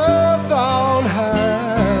on earth or on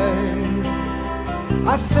high,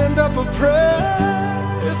 I send up a prayer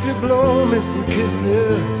if you blow me some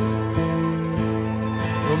kisses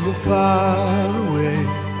from the far away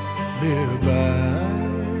nearby.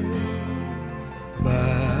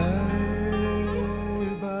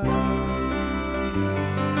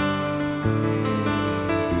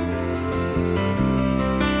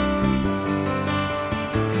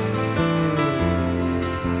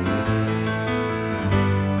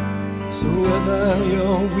 So whether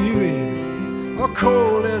you're weary or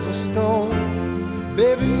cold as a stone,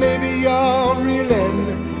 baby, maybe you're reeling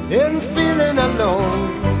and feeling alone.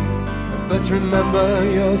 But remember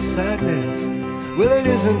your sadness, well, it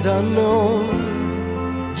isn't unknown.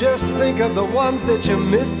 Just think of the ones that you're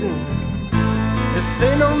missing. They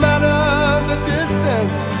say no matter the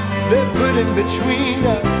distance they put in between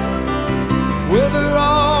us, whether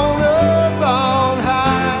on earth or on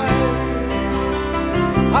high,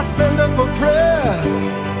 I send up a prayer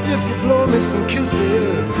if you blow me some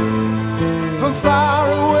kisses from far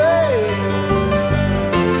away.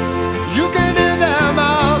 You can hear them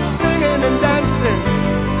all singing and dancing,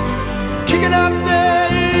 kicking up their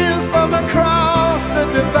heels from across the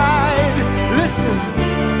divide. Listen,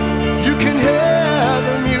 you can hear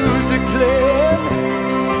the music playing,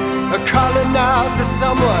 calling out to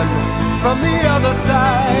someone from the other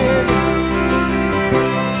side.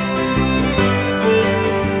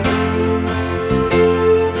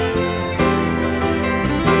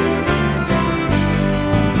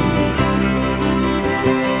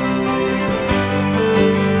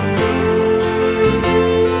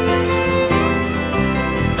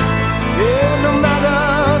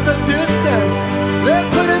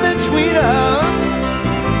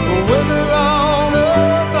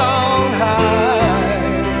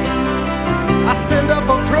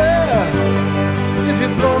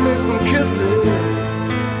 Some kisses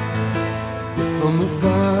from a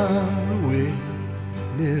far away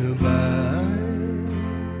nearby.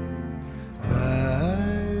 Bye,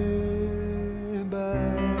 bye.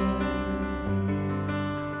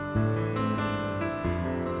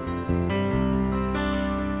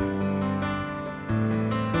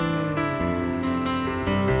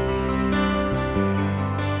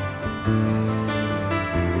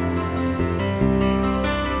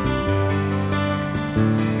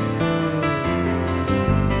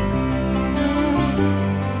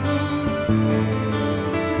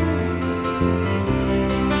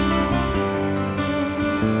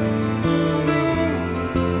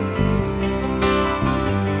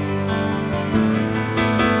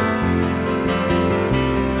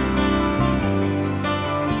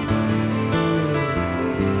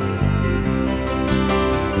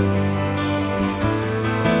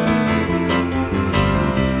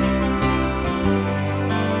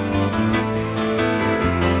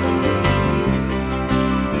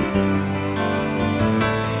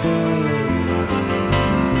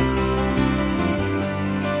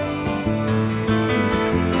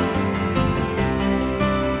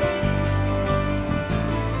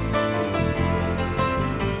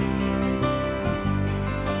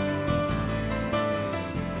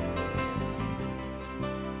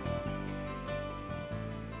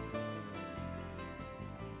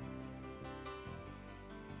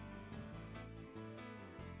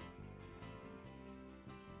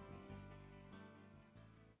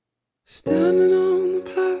 Standing on the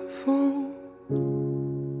platform,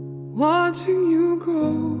 watching you go.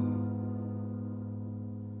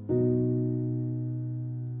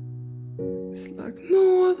 It's like no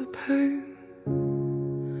other pain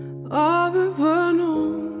I've ever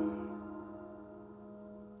known.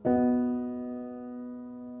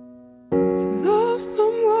 To love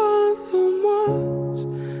someone so much,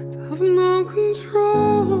 to have no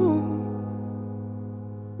control.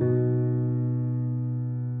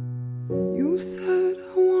 You said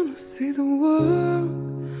I wanna see the world,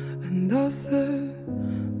 and I said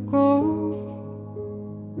go.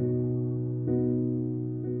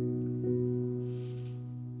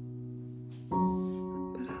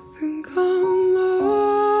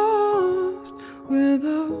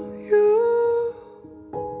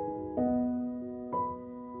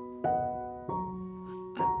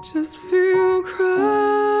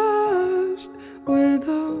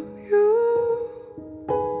 you.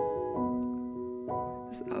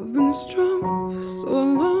 'Cause I've been strong for so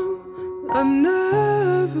long, I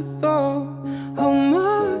never thought how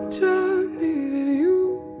much I needed you.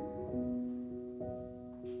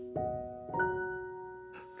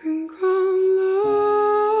 I think I'm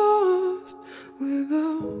lost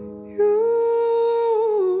without you.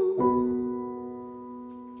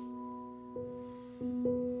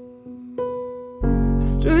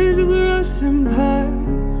 Strangers rushing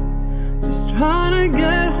past, just trying to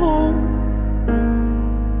get home.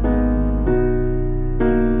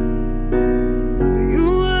 But you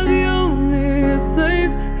are the only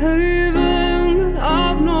safe haven that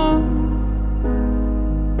I've known.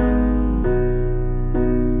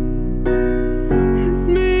 It's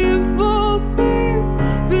me, it fools me,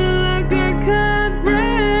 feel like I can't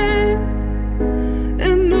breathe,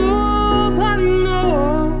 and nobody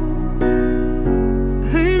knows. It's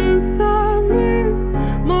pain inside me,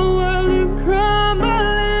 my world is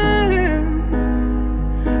crumbling.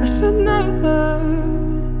 I should never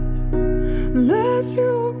let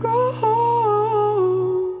you go.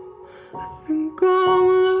 I think I'm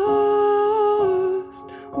lost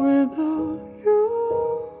without you.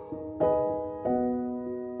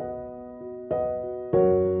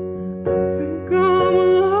 I think I'm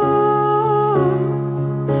lost,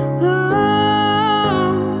 lost,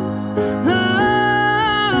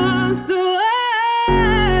 lost away,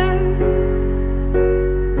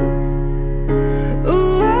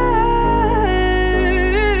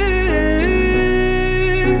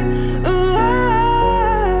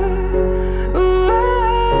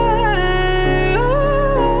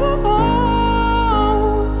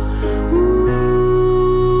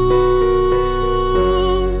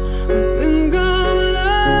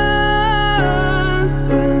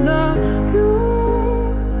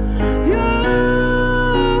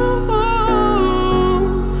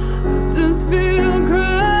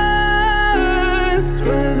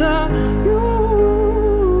 without you.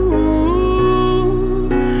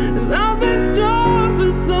 I've been strong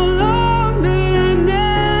for so long that I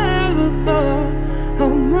never thought how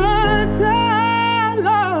much I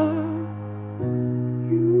love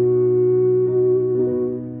you.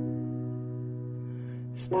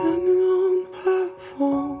 Standing on the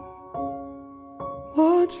platform,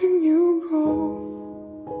 watching you go.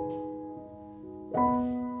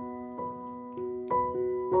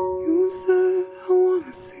 You said I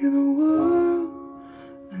wanna see the world,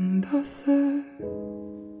 and I said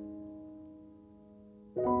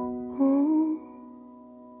go.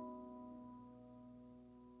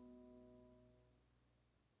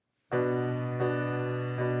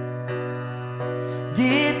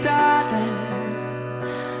 Dear darling,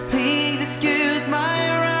 please excuse my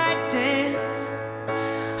writing.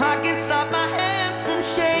 I can't stop my hands from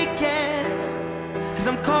shaking, 'cause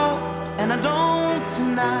I'm cold and I don't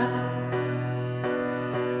tonight.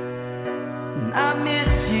 And I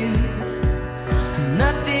miss you, and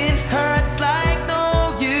nothing hurts like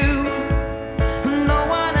no you. No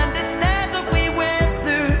one understands what we went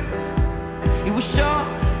through. It was short,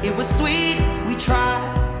 it was sweet, we tried.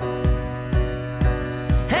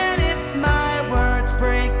 And if my words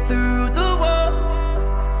break through the wall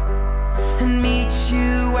and meet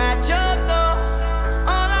you at your door,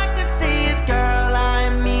 all I can say is, girl, I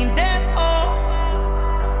mean them all.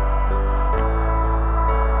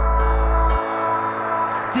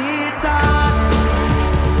 Dear darling,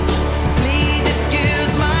 please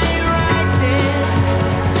excuse my writing.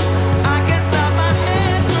 I can't stop my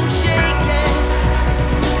hands from shaking,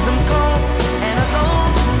 'cause I'm cold and I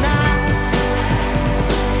don't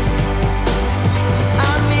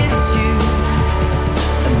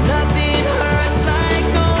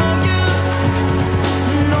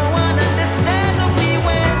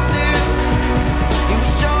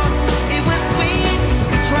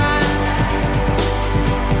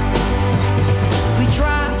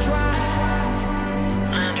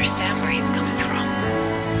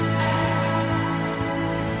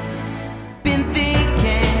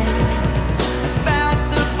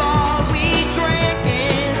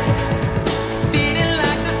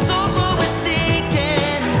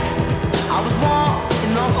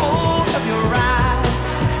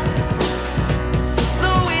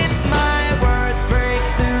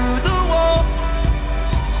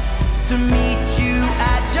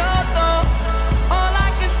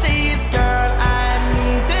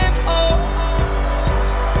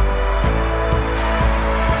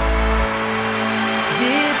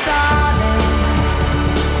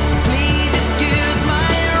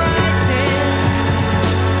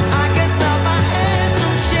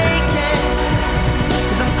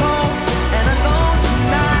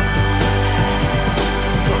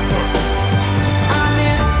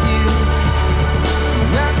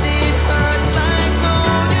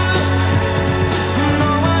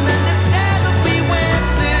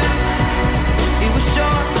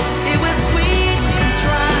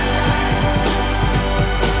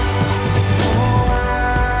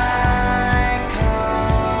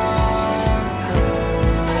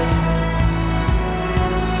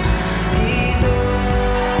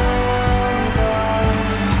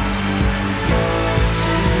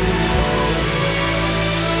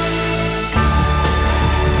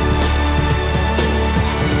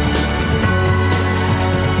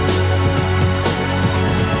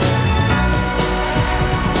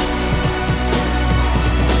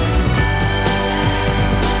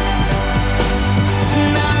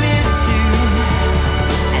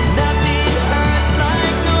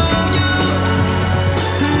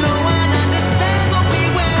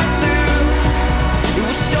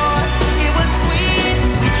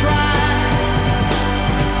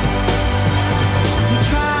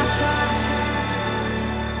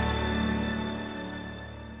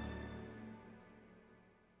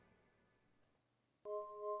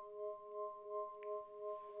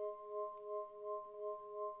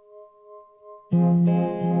Should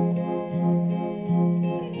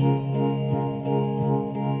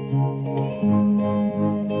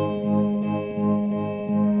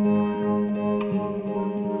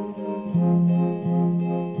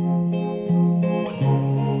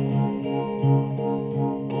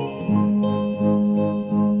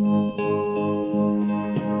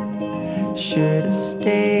have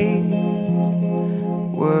stayed.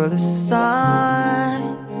 Were the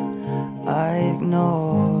signs I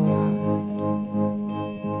ignored?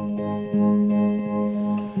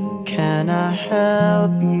 Can I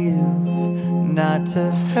help you not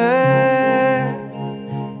to hurt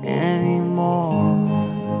anymore?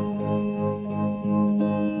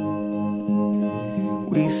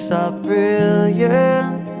 We saw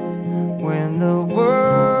brilliance when the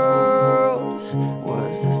world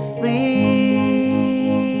was asleep.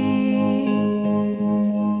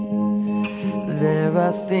 There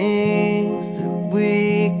are things that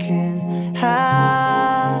we can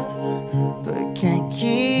have but can't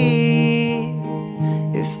keep.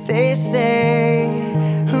 If they say,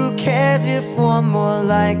 who cares if one more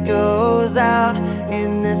light goes out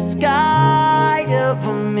in the sky of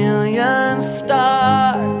a million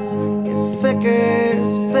stars? It flickers,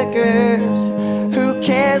 flickers. Who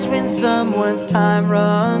cares when someone's time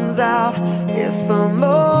runs out? If a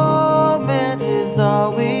moment is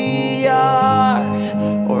all we are,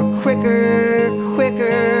 or quicker,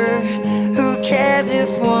 quicker. Who cares if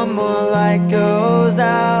one more light goes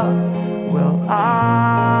out? Well,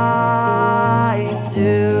 I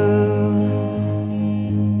do.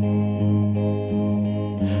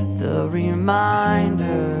 The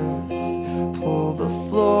reminders pull the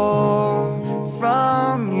floor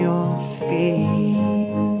from your feet.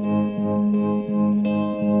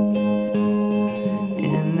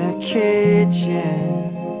 In the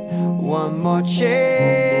kitchen, one more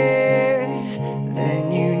chair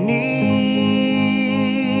than you need.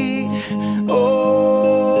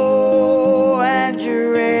 Oh, and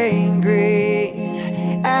you're angry,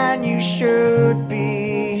 and you should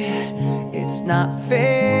be. It's not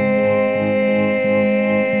fair.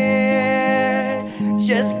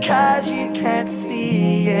 Just 'cause you can't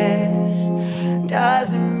see it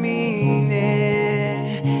doesn't mean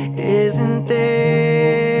it isn't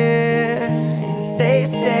there. If they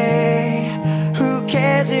say, who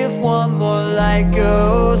cares if one more light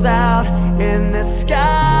goes out in the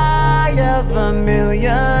sky of a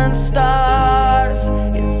million stars?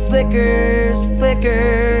 It flickers,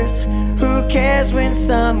 flickers. Who cares when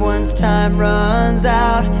someone's time runs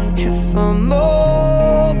out? If a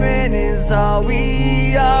moment is all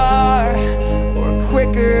we are, or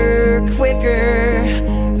quicker, quicker.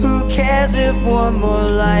 Who cares if one more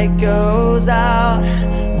light goes out?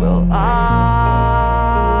 Well, I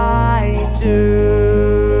do.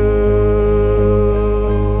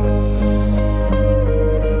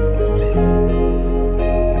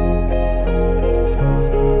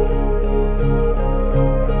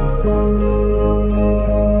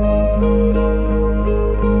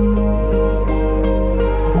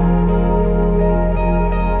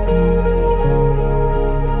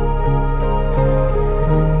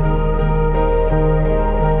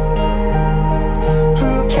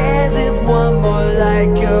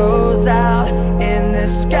 Goes out in the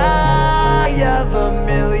sky of a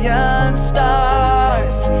million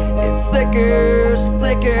stars. It flickers,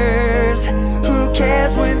 flickers. Who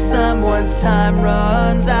cares when someone's time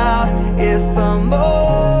runs out? If a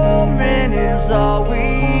moment is all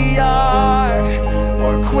we are,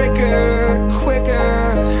 or quicker,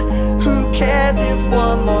 quicker. Who cares if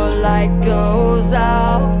one more light goes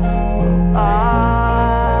out? Well, I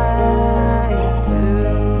do.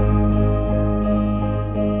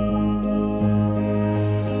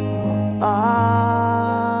 I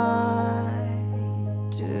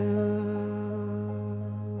do.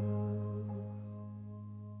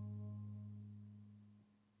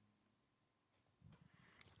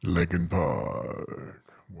 Lincoln Park,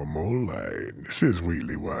 one more light. This is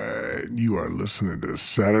Wheatley White. You are listening to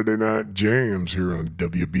Saturday Night Jams here on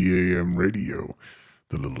WBAM Radio,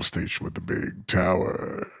 the little station with the big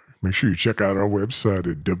tower. Make sure you check out our website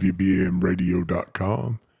at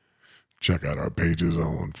WBAMradio.com. Check out our pages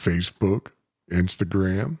on Facebook,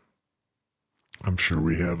 Instagram. I'm sure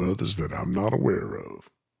we have others that I'm not aware of.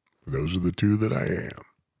 Those are the two that I am.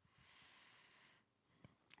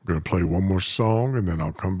 We're going to play one more song, and then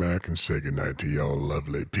I'll come back and say goodnight to y'all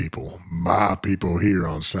lovely people. My people here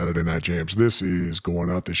on Saturday Night Jams. This is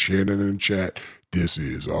going out to Shannon in chat. This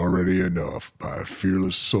is Already Enough by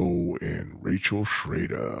Fearless Soul and Rachel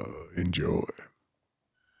Schrader. Enjoy.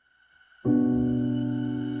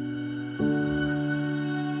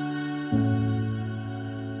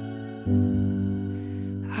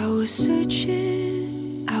 was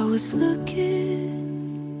searching, I was looking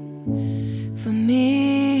for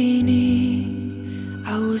meaning.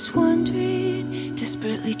 I was wondering,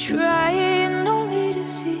 desperately trying only to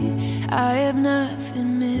see I have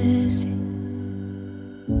nothing missing.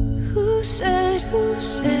 Who said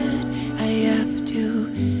I have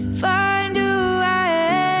to find who I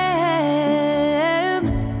am?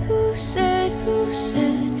 Who said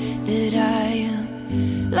that I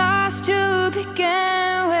am lost to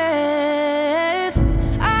begin with?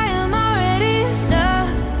 I am already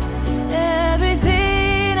enough.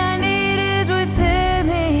 Everything I need is within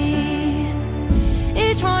me.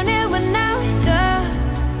 Each morning when I wake up,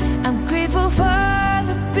 I'm grateful for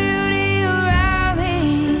the beauty around me.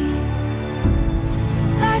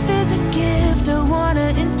 Life is a gift, I wanna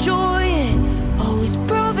enjoy it. Always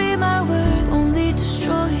proving my worth only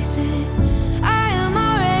destroys it. I am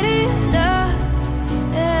already enough.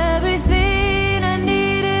 Everything I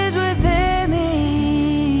need is within me.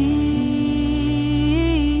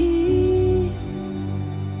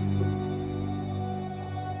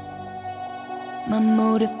 My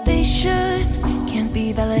motivation can't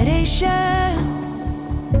be validation.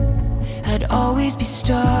 I'd always be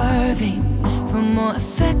starving for more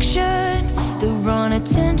affection, the wrong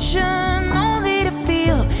attention, only to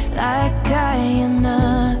feel like I am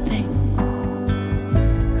nothing.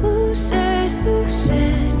 Who said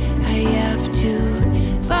I have to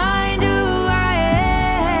find who I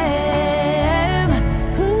am?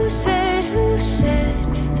 Who said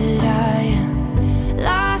that I am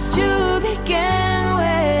lost to begin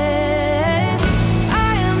with?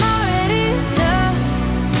 I am already enough.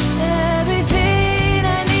 Everything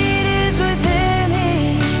I need is within me.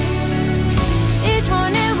 Each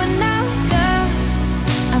morning when I wake up,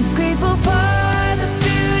 I'm grateful for the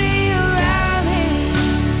beauty around me.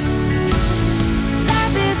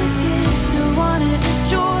 Life is a gift, I wanna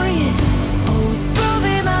enjoy it. Always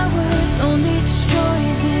proving my worth only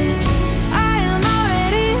destroys it. I am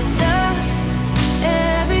already enough.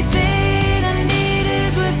 Everything I need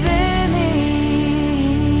is within me.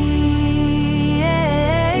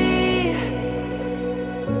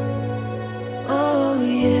 Oh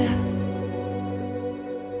yeah.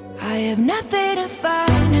 I have nothing to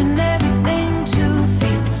find and everything to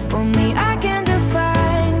feel. Only I can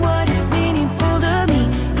define what is meaningful to me.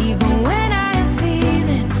 Even when I am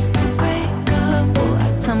feeling so breakable, I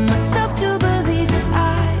tell myself to believe I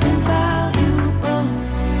am valuable.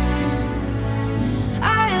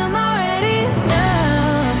 I am already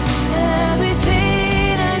enough.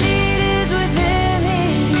 Everything I need is within me.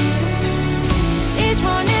 Each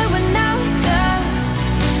morning when I wake up,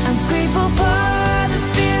 I'm grateful for the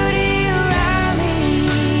beauty around me.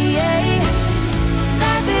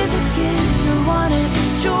 Life is a gift, I wanna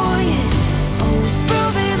enjoy it. Always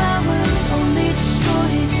proving my worth only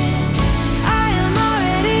destroys it. I am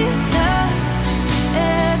already enough.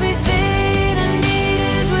 Everything I need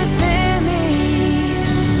is within me.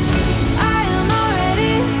 I am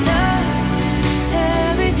already enough.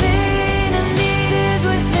 Everything I need is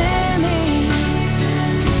within me.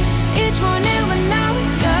 Each morning when I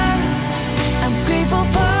wake up, I'm grateful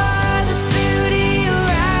for the beauty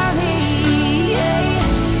around me.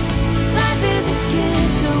 Life is a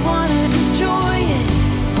gift, I wanna enjoy it.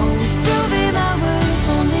 Always proving my worth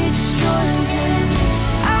only destroys it.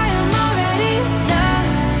 I am already enough.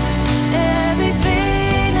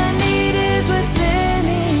 Everything I need is within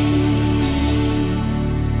me.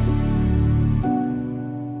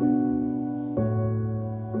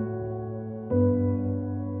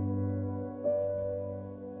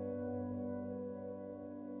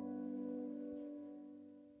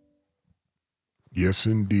 Yes,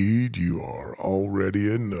 indeed, you are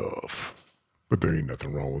already enough. But there ain't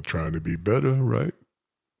nothing wrong with trying to be better, right?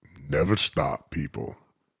 Never stop, people.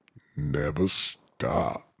 Never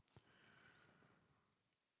stop.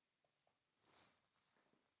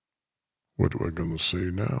 What am I going to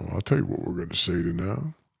say now? I'll tell you what we're going to say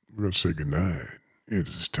now. We're going to say goodnight. It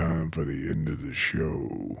is time for the end of the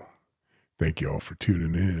show. Thank you all for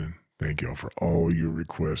tuning in. Thank you all for all your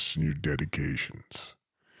requests and your dedications.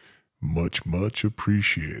 Much, much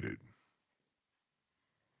appreciated.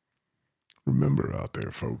 Remember out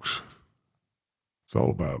there, folks, it's all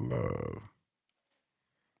about love.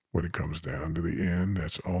 When it comes down to the end,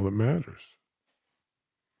 that's all that matters.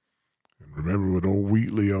 And remember what old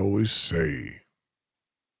Wheatley always say.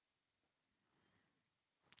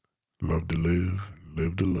 Love to live,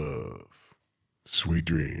 live to love. Sweet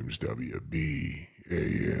dreams, WBAM.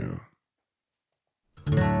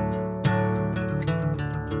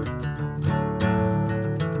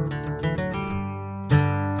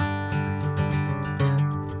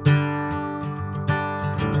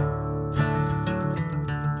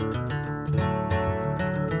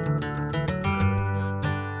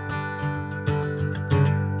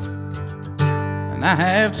 And I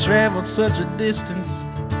have traveled such a distance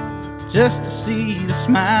just to see the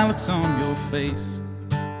smile that's on your face.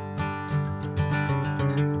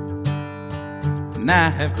 And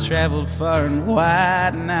I have traveled far and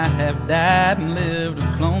wide, and I have died and lived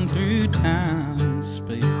and flown through time and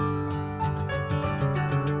space.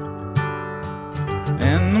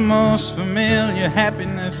 And the most familiar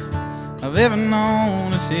happiness I've ever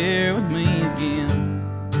known is here with me again.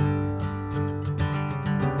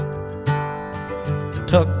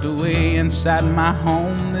 Tucked away inside my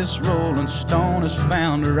home, this rolling stone has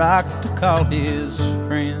found a rock to call his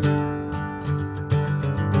friend.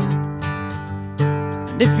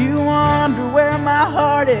 And if you wonder where my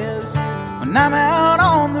heart is when I'm out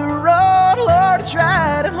on the road, Lord, I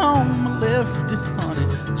tried at home, I left it on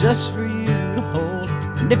it just for you to hold.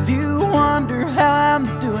 And if you wonder how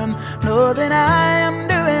I'm doing, know that I am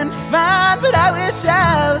doing fine. But I wish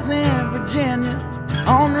I was in Virginia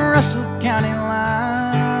on the Russell County line.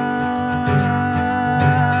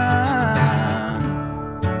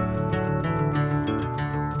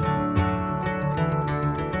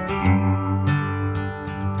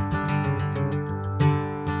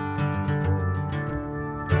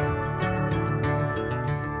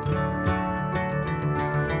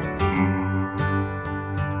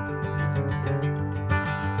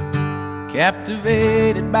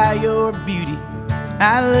 Captivated by your beauty,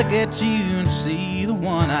 I look at you and see the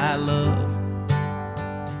one I love.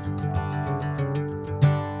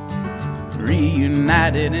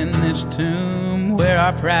 Reunited in this tomb where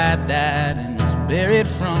our pride died and was buried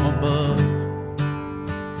from above.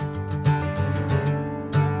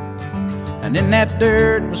 And in that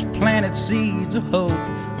dirt was planted seeds of hope,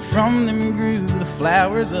 from them grew the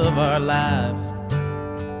flowers of our lives.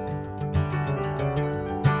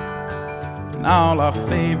 And all our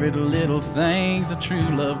favorite little things that true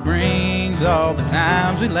love brings, all the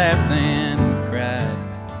times we laughed and cried.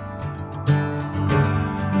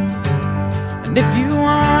 And if you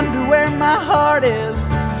wonder where my heart is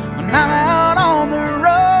when I'm out on the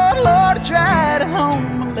road, Lord, I tried at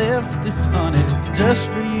home, I left it, honey, just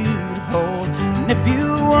for you to hold. And if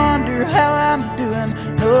you wonder how I'm doing,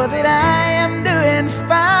 know that I am doing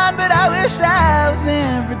fine. But I wish I was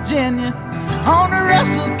in Virginia on the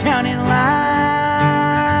Russell County line.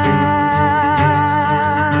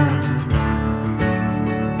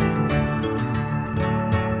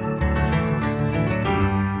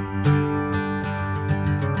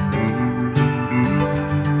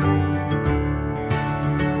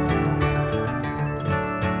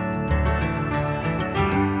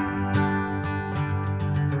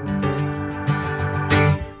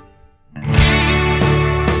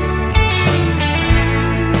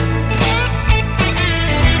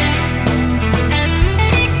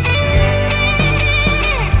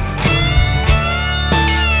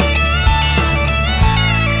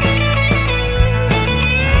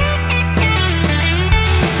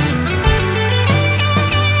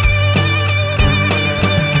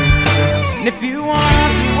 And if you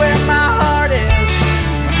wonder where my heart is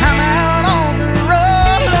when I'm out on the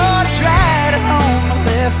road, Lord, I tried at home, I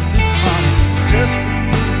left it, honey, just for you.